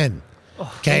the tin.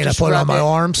 Okay, and I just put it on rubbed my it.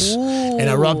 arms, and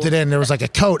I rubbed it in. There was like a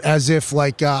coat, as if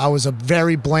like I was a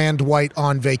very bland white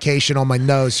on vacation on my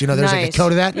nose. You know, there's like a Nice.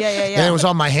 coat of that. Yeah, yeah, yeah. And it was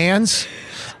on my hands.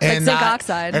 And zinc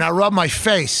oxide. And I rubbed my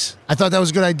face. I thought that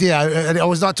was a good idea. I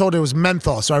was not told it was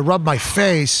menthol, so I rubbed my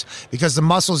face because the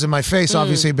muscles in my face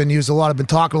obviously have been used a lot. I've been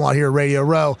talking a lot here at Radio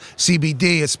Row.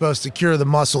 CBD is supposed to cure the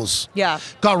muscles. Yeah.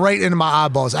 Got right into my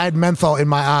eyeballs. I had menthol in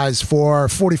my eyes for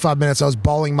 45 minutes. I was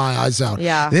bawling my eyes out.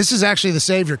 Yeah. This is actually the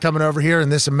savior coming over here,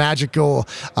 and this magical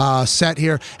set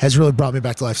here has really brought me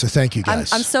back to life. So thank you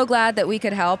guys. I'm so glad that we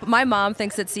could help. My mom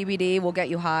thinks that CBD will get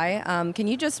you high. Can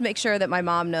you just make sure that my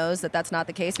mom knows that that's not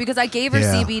the case? Because I gave her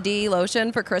Yeah. CBD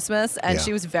lotion for Christmas, Christmas, and Yeah.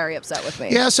 she was very upset with me.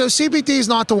 Yeah, so CBD is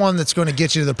not the one that's going to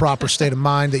get you to the proper state of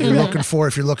mind that you're looking for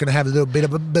if you're looking to have a little bit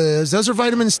of a buzz. Those are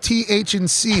vitamins T, H, and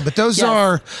C, but those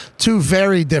are two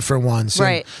very different ones. And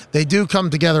Right. they do come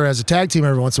together as a tag team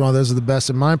every once in a while. Those are the best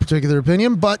in my particular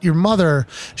opinion, but your mother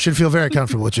should feel very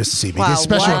comfortable with just the CBD, Wow,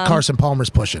 especially wow. what Carson Palmer's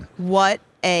pushing. What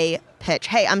a pitch.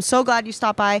 Hey, I'm so glad you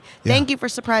stopped by. Thank you for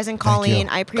surprising Colleen.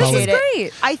 I appreciate Colleen. it.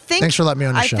 Great. I think Thanks for letting me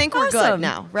on your show. I think we're good Awesome.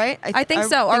 now, right? I think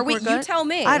so. Are we? we're You good? tell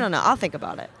me. I don't know. I'll think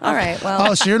about it. All right.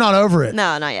 Well, Oh, so you're not over it?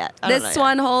 No, not yet. I don't know this yet.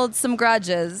 one holds some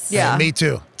grudges. Yeah, me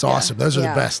too. It's awesome. Those are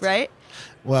Yeah. the best. Right?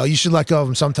 Well, you should let go of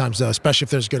them sometimes, though, especially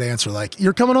if there's a good answer. Like,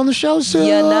 you're coming on the show soon.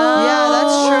 You know. Yeah,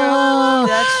 that's true.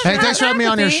 That's Hey, true. thanks for having me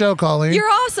on your McAfee, show, Colleen. You're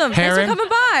awesome. Heron. Thanks for coming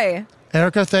by.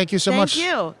 Erica, thank you so Thank much.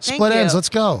 you. Thank Split you. ends. Let's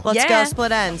go. Let's Yeah. go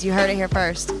split ends. You heard it here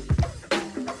first.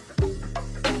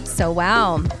 So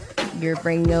wow, you're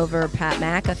bringing over Pat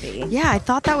McAfee. Yeah, I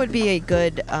thought that would be a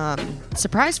good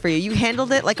surprise for you. You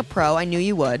handled it like a pro. I knew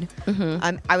you would.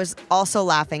 I was also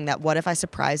laughing that what if I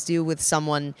surprised you with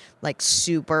someone like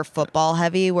super football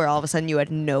heavy, where all of a sudden you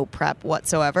had no prep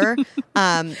whatsoever.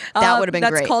 That would have been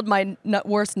that's great. That's called my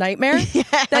worst nightmare.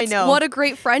 I That's know. What a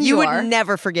great friend You you would are.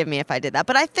 never forgive me if I did that.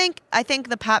 But I think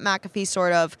the Pat McAfee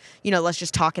sort of, let's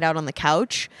just talk it out on the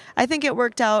couch. I think it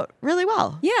worked out really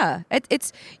well. Yeah,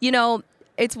 it's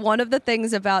it's one of the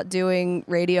things about doing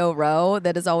Radio Row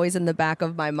that is always in the back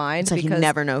of my mind It's like because you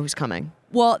never know who's coming.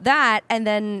 Well, that, and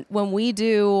then when we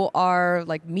do our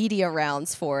like media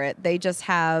rounds for it, they just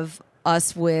have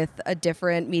us with a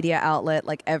different media outlet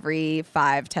like every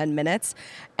 5-10 minutes.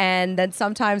 And then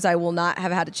sometimes I will not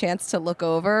have had a chance to look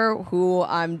over who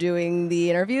I'm doing the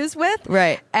interviews with.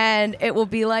 Right. And it will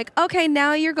be like, okay,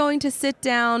 now you're going to sit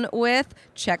down with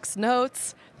checks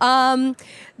notes.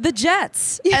 The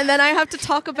Jets, and then I have to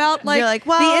talk about You're like,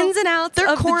 well, the ins and outs they're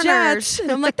of corners. the Jets.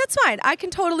 And I'm like, that's fine. I can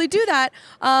totally do that.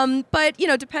 But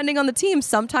depending on the team,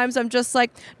 sometimes I'm just like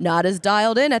not as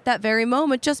dialed in at that very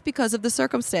moment just because of the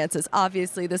circumstances.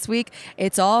 Obviously, this week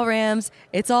it's all Rams,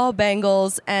 it's all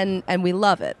Bengals, and we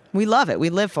love it. We love it. We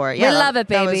live for it. We Yeah, love it,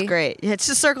 That was baby. great. It's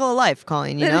a circle of life,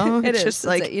 Colleen. You know, it It's is. just It's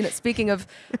like a- speaking of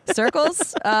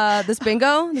circles, this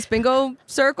bingo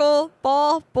circle,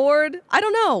 ball, board. I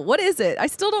don't know. What is it? I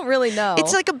still don't really know.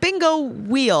 it's like a bingo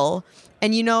wheel.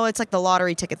 And it's like the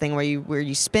lottery ticket thing where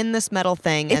you spin this metal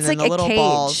thing and It's then like the a little cage.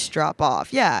 balls drop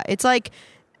off. Yeah, it's like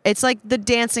the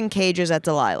dancing cages at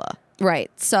Delilah.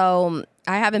 Right. So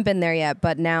I haven't been there yet,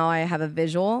 but now I have a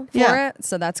visual for Yeah. it.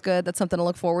 So that's good. That's something to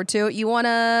look forward to. You want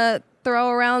to throw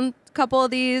around a couple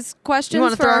of these questions You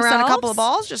want to for throw ourselves? around a couple of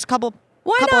balls? Just a couple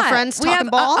Why couple not? of friends we talking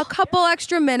have ball? A couple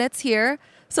extra minutes here.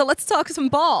 So let's talk some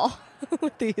ball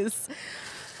with these.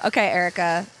 Okay,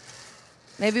 Erica.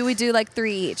 Maybe we do like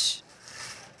 3 each.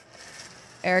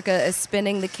 Erica is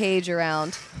spinning the cage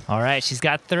around. All right, she's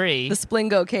got 3. The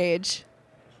Splingo cage.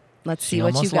 Let's She see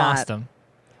what you almost got. lost them.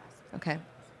 Okay.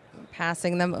 I'm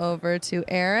passing them over to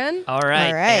Aaron. All right,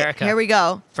 All right, Erica. here we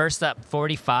go. First up,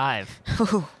 45.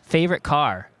 Favorite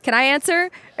car? Can I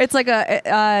answer? It's like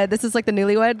this is like the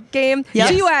newlywed game. Yes.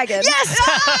 G-Wagon.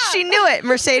 Yes, she knew it.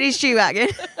 Mercedes G-Wagon.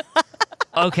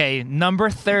 Okay, number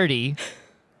 30.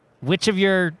 Which of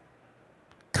your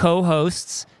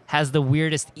co-hosts has the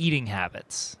weirdest eating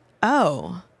habits?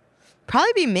 Oh,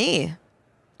 probably be me.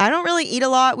 I don't really eat a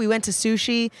lot. We went to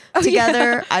sushi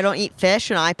together. yeah. I don't eat fish,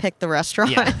 and I picked the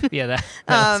restaurant. Yeah, that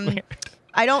was weird.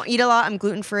 I don't eat a lot. I'm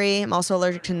gluten free. I'm also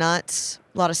allergic to nuts.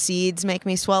 A lot of seeds make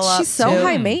me swell up. She's so too.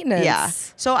 high maintenance. Yeah.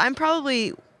 So I'm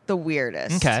probably the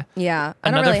weirdest. Okay. Yeah.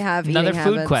 I don't really have eating another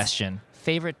food habits. question.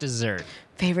 Favorite dessert?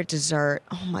 Favorite dessert?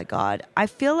 Oh my God. I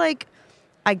feel like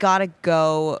I gotta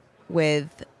go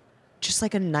with just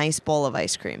like a nice bowl of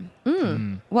ice cream.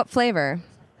 What flavor?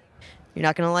 You're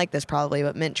not gonna like this probably,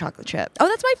 but mint chocolate chip. Oh,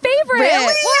 that's my favorite.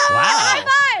 Really? Whoa, Wow. high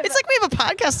five. It's like we have a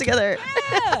podcast together.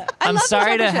 I'm love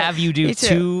sorry to chocolate chip. have you do Me too.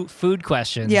 2 food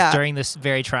questions Yeah. during this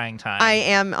very trying time. I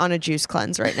am on a juice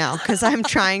cleanse right now because I'm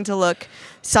trying to look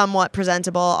somewhat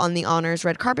presentable on the honors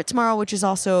red carpet tomorrow, which is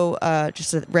also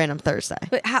just a random Thursday.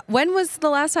 But when was the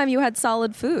last time you had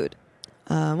solid food?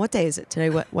 What day is it today?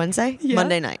 What, Wednesday? Yeah.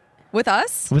 Monday night. With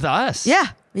us? With us? Yeah.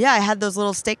 Yeah, I had those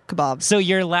little steak kebabs. So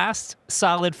your last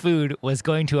solid food was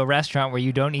going to a restaurant where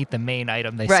you don't eat the main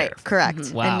item they Right, serve.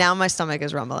 correct. Wow. And now my stomach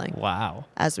is rumbling Wow.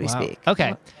 as we Wow. speak.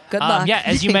 Okay. Good luck. Yeah,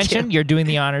 as you Thank mentioned, you're doing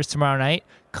the honors tomorrow night.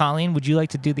 Colleen, would you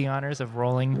like to do the honors of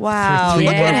rolling Wow, for 3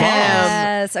 look more at balls?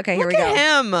 Yes. Okay, here Look we go.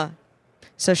 at him.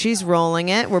 So she's rolling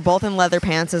it. We're both in leather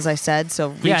pants, as I said.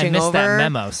 So reaching Yeah, I missed over, that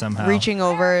memo somehow. reaching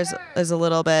over is a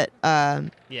little bit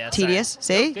Yeah, tedious. sorry.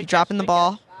 See, Good dropping the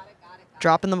ball,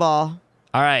 dropping the ball.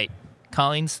 All right.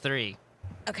 Colleen's 3.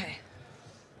 Okay.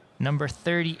 Number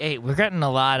 38. We're getting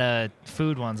a lot of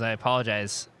food ones. I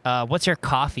apologize. What's your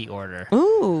coffee order?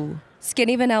 Ooh.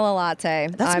 Skinny vanilla latte.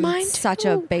 That's I'm mine such too.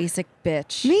 a basic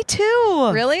bitch. Me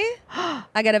too. Really?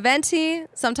 I get a venti.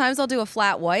 Sometimes I'll do a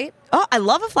flat white. Oh, I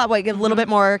love a flat white. Get a little bit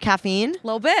more caffeine. A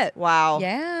little bit. Wow.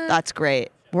 Yeah. That's great.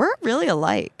 We're really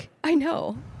alike. I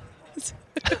know. It's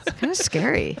kind of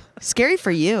scary. Scary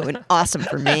for you and awesome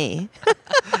for me.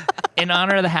 In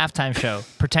honor of the halftime show,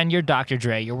 pretend you're Dr.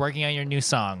 Dre. You're working on your new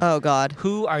song. Oh, God.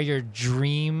 Who are your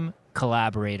dream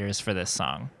collaborators for this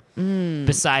song?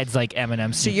 Besides like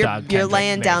Eminem, So Snoop you're Dogg, you're Kendrick,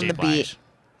 laying Mary down J. the Blige. beat.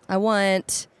 I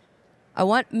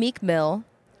want Meek Mill.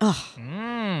 Oh, I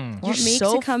you're want Meek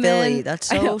so to come Philly. in.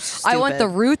 That's I so know. stupid. I want the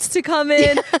Roots to come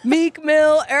in. Meek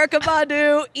Mill, Erykah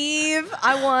Badu, Eve.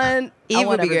 I want Eve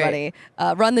would be great.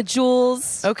 everybody. Run the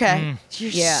Jewels. Okay. You're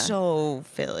Yeah. so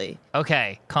Philly.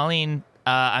 Okay, Colleen,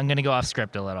 I'm going to go off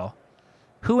script a little.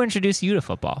 Who introduced you to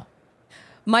football?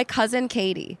 My cousin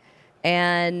Katie.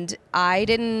 And I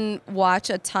didn't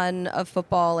watch a ton of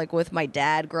football like with my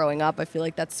dad growing up. I feel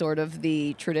like that's sort of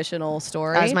the traditional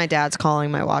story. As my dad's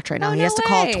calling my watch right now. Oh, He no has to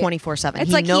call way. 24/7.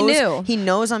 It's like he knew. He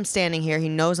knows I'm standing here. He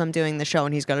knows I'm doing the show,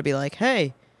 and he's going to be like,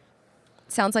 hey.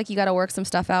 Sounds like you got to work some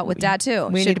stuff out with Dad too.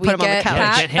 We need Should to put him on the get couch.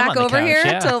 Pat Get him on back the over couch, here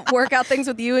yeah. to work out things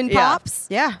with you and Pops?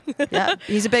 Yeah. Yeah.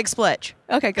 He's a big splitch.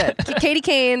 Okay, good. Katie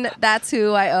Kane, that's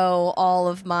who I owe all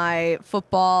of my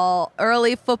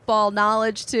early football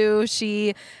knowledge to.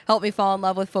 She helped me fall in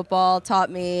love with football, taught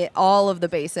me all of the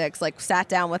basics, like sat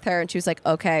down with her and she was like,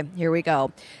 okay, here we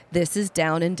go. This is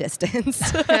down and distance.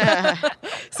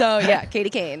 So yeah, Katie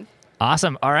Kane.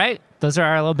 Awesome. All right. Those are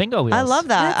our little bingo wheels. I love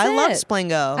that. That's I love it.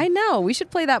 Splingo. I know. We should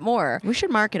play that more. We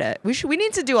should market it. We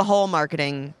need to do a whole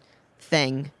marketing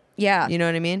thing. Yeah. You know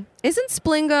what I mean? Isn't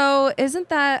Splingo,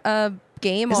 that a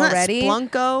game Isn't already? that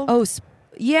Splunko? Oh,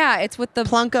 yeah, it's with the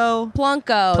Plunko.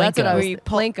 Plunko. That's what I was. Plinko.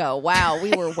 Plinko. Wow,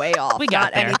 we were way off. We got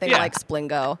Not there. anything Yeah. like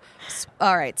Splingo.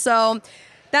 All right, so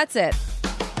that's it.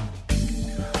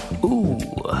 Ooh,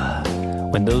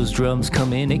 when those drums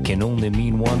come in, it can only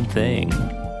mean one thing.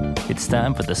 It's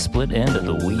time for the split end of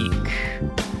the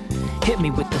week. Hit me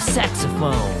with the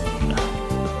saxophone.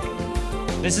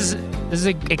 This is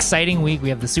an exciting week. We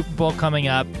have the Super Bowl coming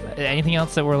up. Anything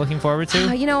else that we're looking forward to?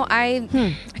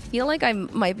 I feel like I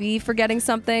might be forgetting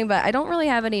something, but I don't really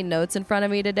have any notes in front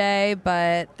of me today.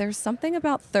 But there's something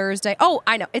about Thursday. Oh,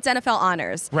 I know. It's NFL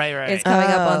Honors. Right. It's coming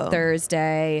up Oh. on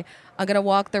Thursday. I'm gonna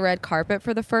walk the red carpet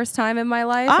for the first time in my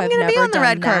life. I'm I've gonna be never on the done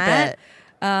red that.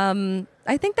 carpet.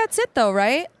 I think that's it, though,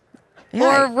 right?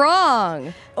 Yeah. Or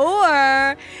wrong.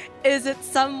 Or is it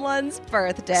someone's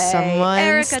birthday? Someone's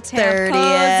Erykah 30th.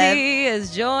 Tamposi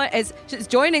is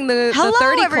joining the Hello,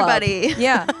 30 everybody. Club.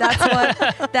 Yeah,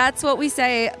 that's what we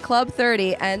say, Club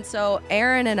 30. And so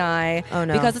Aaron and I, Oh,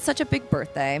 no. because it's such a big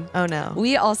birthday, Oh, no.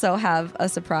 we also have a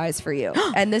surprise for you.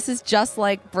 And this is just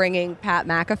like bringing Pat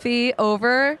McAfee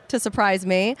over to surprise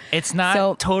me. It's not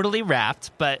So- totally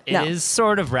wrapped, but it is No.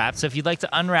 sort of wrapped. So if you'd like to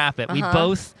unwrap it, we Uh-huh.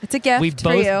 both It's a gift we for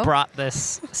both you. brought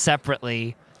this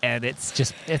separately, and it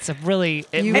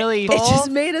really It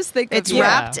just made us think It's of you.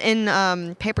 wrapped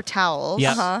in paper towels.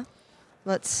 Yep. Uh-huh.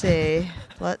 Let's see.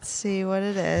 Let's see what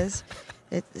it is.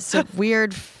 It's a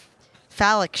weird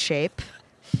phallic shape.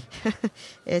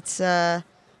 It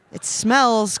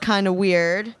smells kind of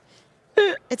weird.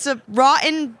 It's a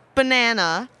rotten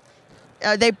banana.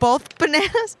 Are they both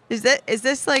bananas? Is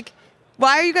this like?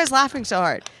 Why are you guys laughing so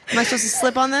hard? Am I supposed to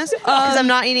slip on this? Because I'm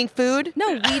not eating food?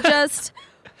 No,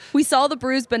 we saw the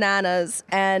bruised bananas,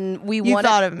 and we You wanted,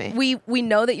 thought of me. We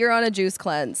know that you're on a juice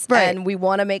cleanse, Right. and we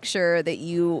want to make sure that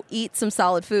you eat some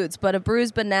solid foods. But a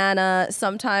bruised banana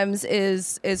sometimes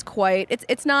is quite.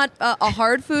 It's not a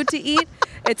hard food to eat.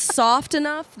 It's soft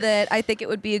enough that I think it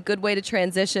would be a good way to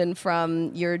transition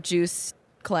from your juice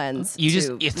cleanse. You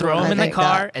throw I them in the think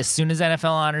car. that- As soon as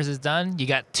NFL Honors is done, you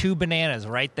got 2 bananas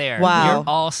right there. Wow. You're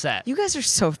all set. You guys are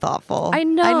so thoughtful. I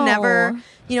know. I never,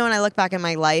 when I look back at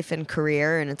my life and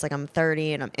career, and it's like I'm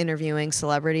 30 and I'm interviewing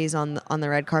celebrities on the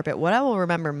red carpet. What I will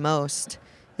remember most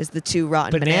is the 2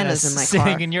 rotten bananas in my sitting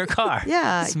car. in your car.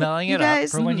 Yeah, Smelling you it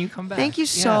guys, up for when you come back. Thank you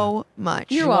so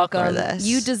much. You're welcome. for this.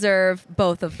 You deserve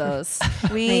both of those.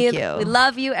 Thank you. We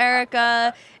love you,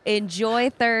 Erykah.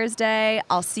 Enjoy Thursday.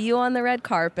 I'll see you on the red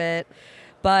carpet.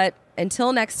 But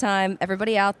until next time,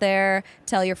 everybody out there,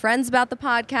 tell your friends about the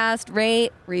podcast,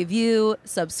 rate, review,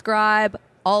 subscribe,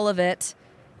 all of it.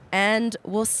 And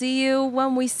we'll see you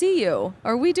when we see you.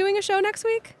 Are we doing a show next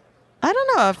week? I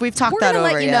don't know if we've talked We're that gonna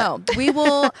over let you yet. know. We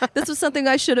will. This was something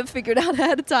I should have figured out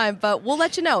ahead of time, but we'll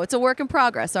let you know. It's a work in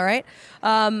progress. All right.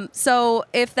 So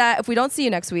if we don't see you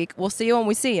next week, we'll see you when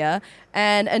we see you.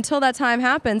 And until that time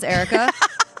happens, Erykah.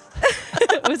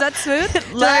 Was that smooth?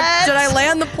 Did I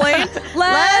land the plane?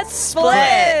 Let's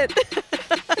split.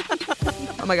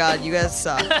 Oh my God, you guys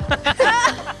suck.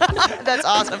 That's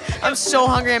awesome. I'm so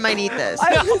hungry, I might eat this.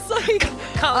 I was like,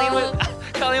 Colleen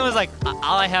was like,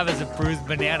 all I have is a bruised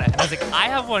banana. And I was like, I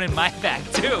have one in my bag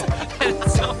too.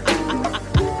 And so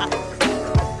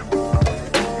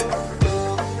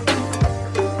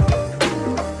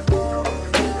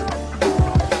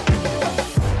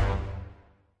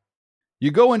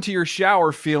you go into your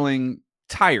shower feeling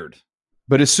tired,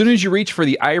 but as soon as you reach for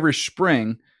the Irish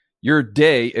Spring, your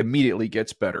day immediately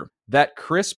gets better. That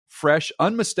crisp, fresh,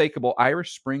 unmistakable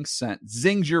Irish Spring scent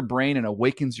zings your brain and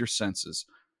awakens your senses.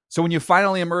 So when you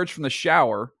finally emerge from the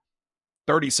shower,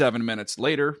 37 minutes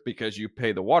later, because you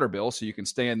pay the water bill so you can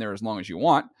stay in there as long as you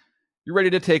want, you're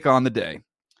ready to take on the day.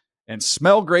 And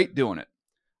smell great doing it.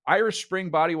 Irish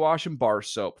Spring Body Wash and Bar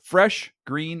Soap. Fresh,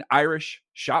 green, Irish.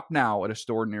 Shop now at a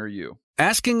store near you.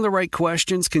 Asking the right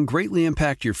questions can greatly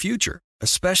impact your future,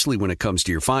 especially when it comes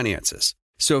to your finances.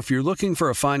 So if you're looking for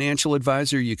a financial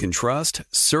advisor you can trust,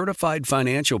 certified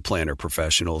financial planner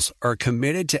professionals are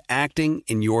committed to acting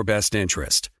in your best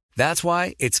interest. That's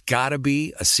why it's got to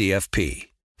be a CFP.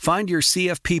 Find your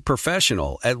CFP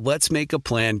professional at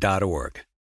letsmakeaplan.org.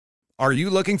 Are you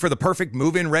looking for the perfect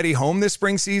move-in ready home this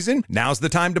spring season? Now's the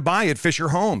time to buy at Fisher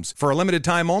Homes. For a limited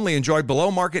time only, enjoy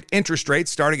below-market interest rates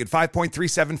starting at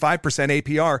 5.375%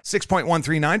 APR,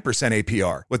 6.139%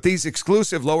 APR. With these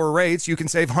exclusive lower rates, you can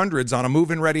save hundreds on a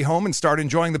move-in ready home and start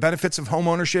enjoying the benefits of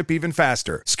homeownership even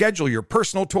faster. Schedule your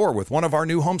personal tour with one of our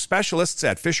new home specialists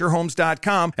at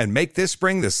FisherHomes.com and make this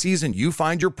spring the season you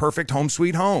find your perfect home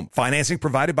sweet home. Financing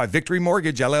provided by Victory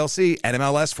Mortgage, LLC,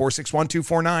 NMLS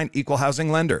 461249, Equal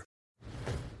Housing Lender.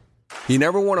 You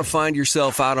never want to find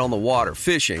yourself out on the water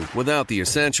fishing without the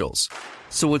essentials.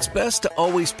 So it's best to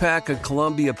always pack a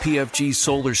Columbia PFG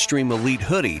Solar Stream Elite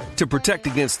hoodie to protect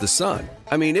against the sun.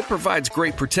 I mean, it provides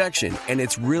great protection and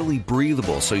it's really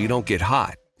breathable so you don't get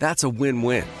hot. That's a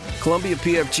win-win. Columbia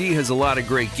PFG has a lot of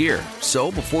great gear.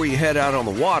 So before you head out on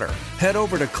the water, head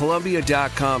over to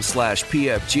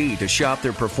Columbia.com/PFG to shop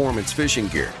their performance fishing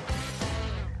gear.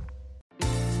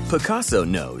 Pacaso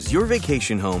knows your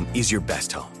vacation home is your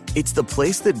best home. It's the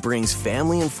place that brings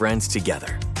family and friends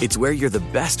together. It's where you're the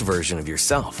best version of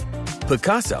yourself.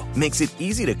 Pacaso makes it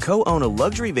easy to co-own a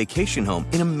luxury vacation home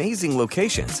in amazing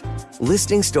locations.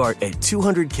 Listings start at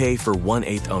 $200K for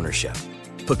 1/8 ownership.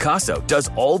 Pacaso does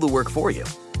all the work for you.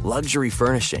 Luxury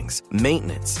furnishings,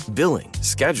 maintenance, billing,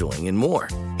 scheduling, and more.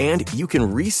 And you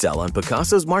can resell on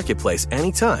Pacaso's marketplace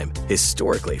anytime,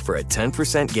 historically for a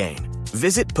 10% gain.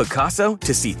 Visit Pacaso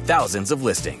to see thousands of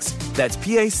listings. That's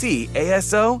PACASO.com.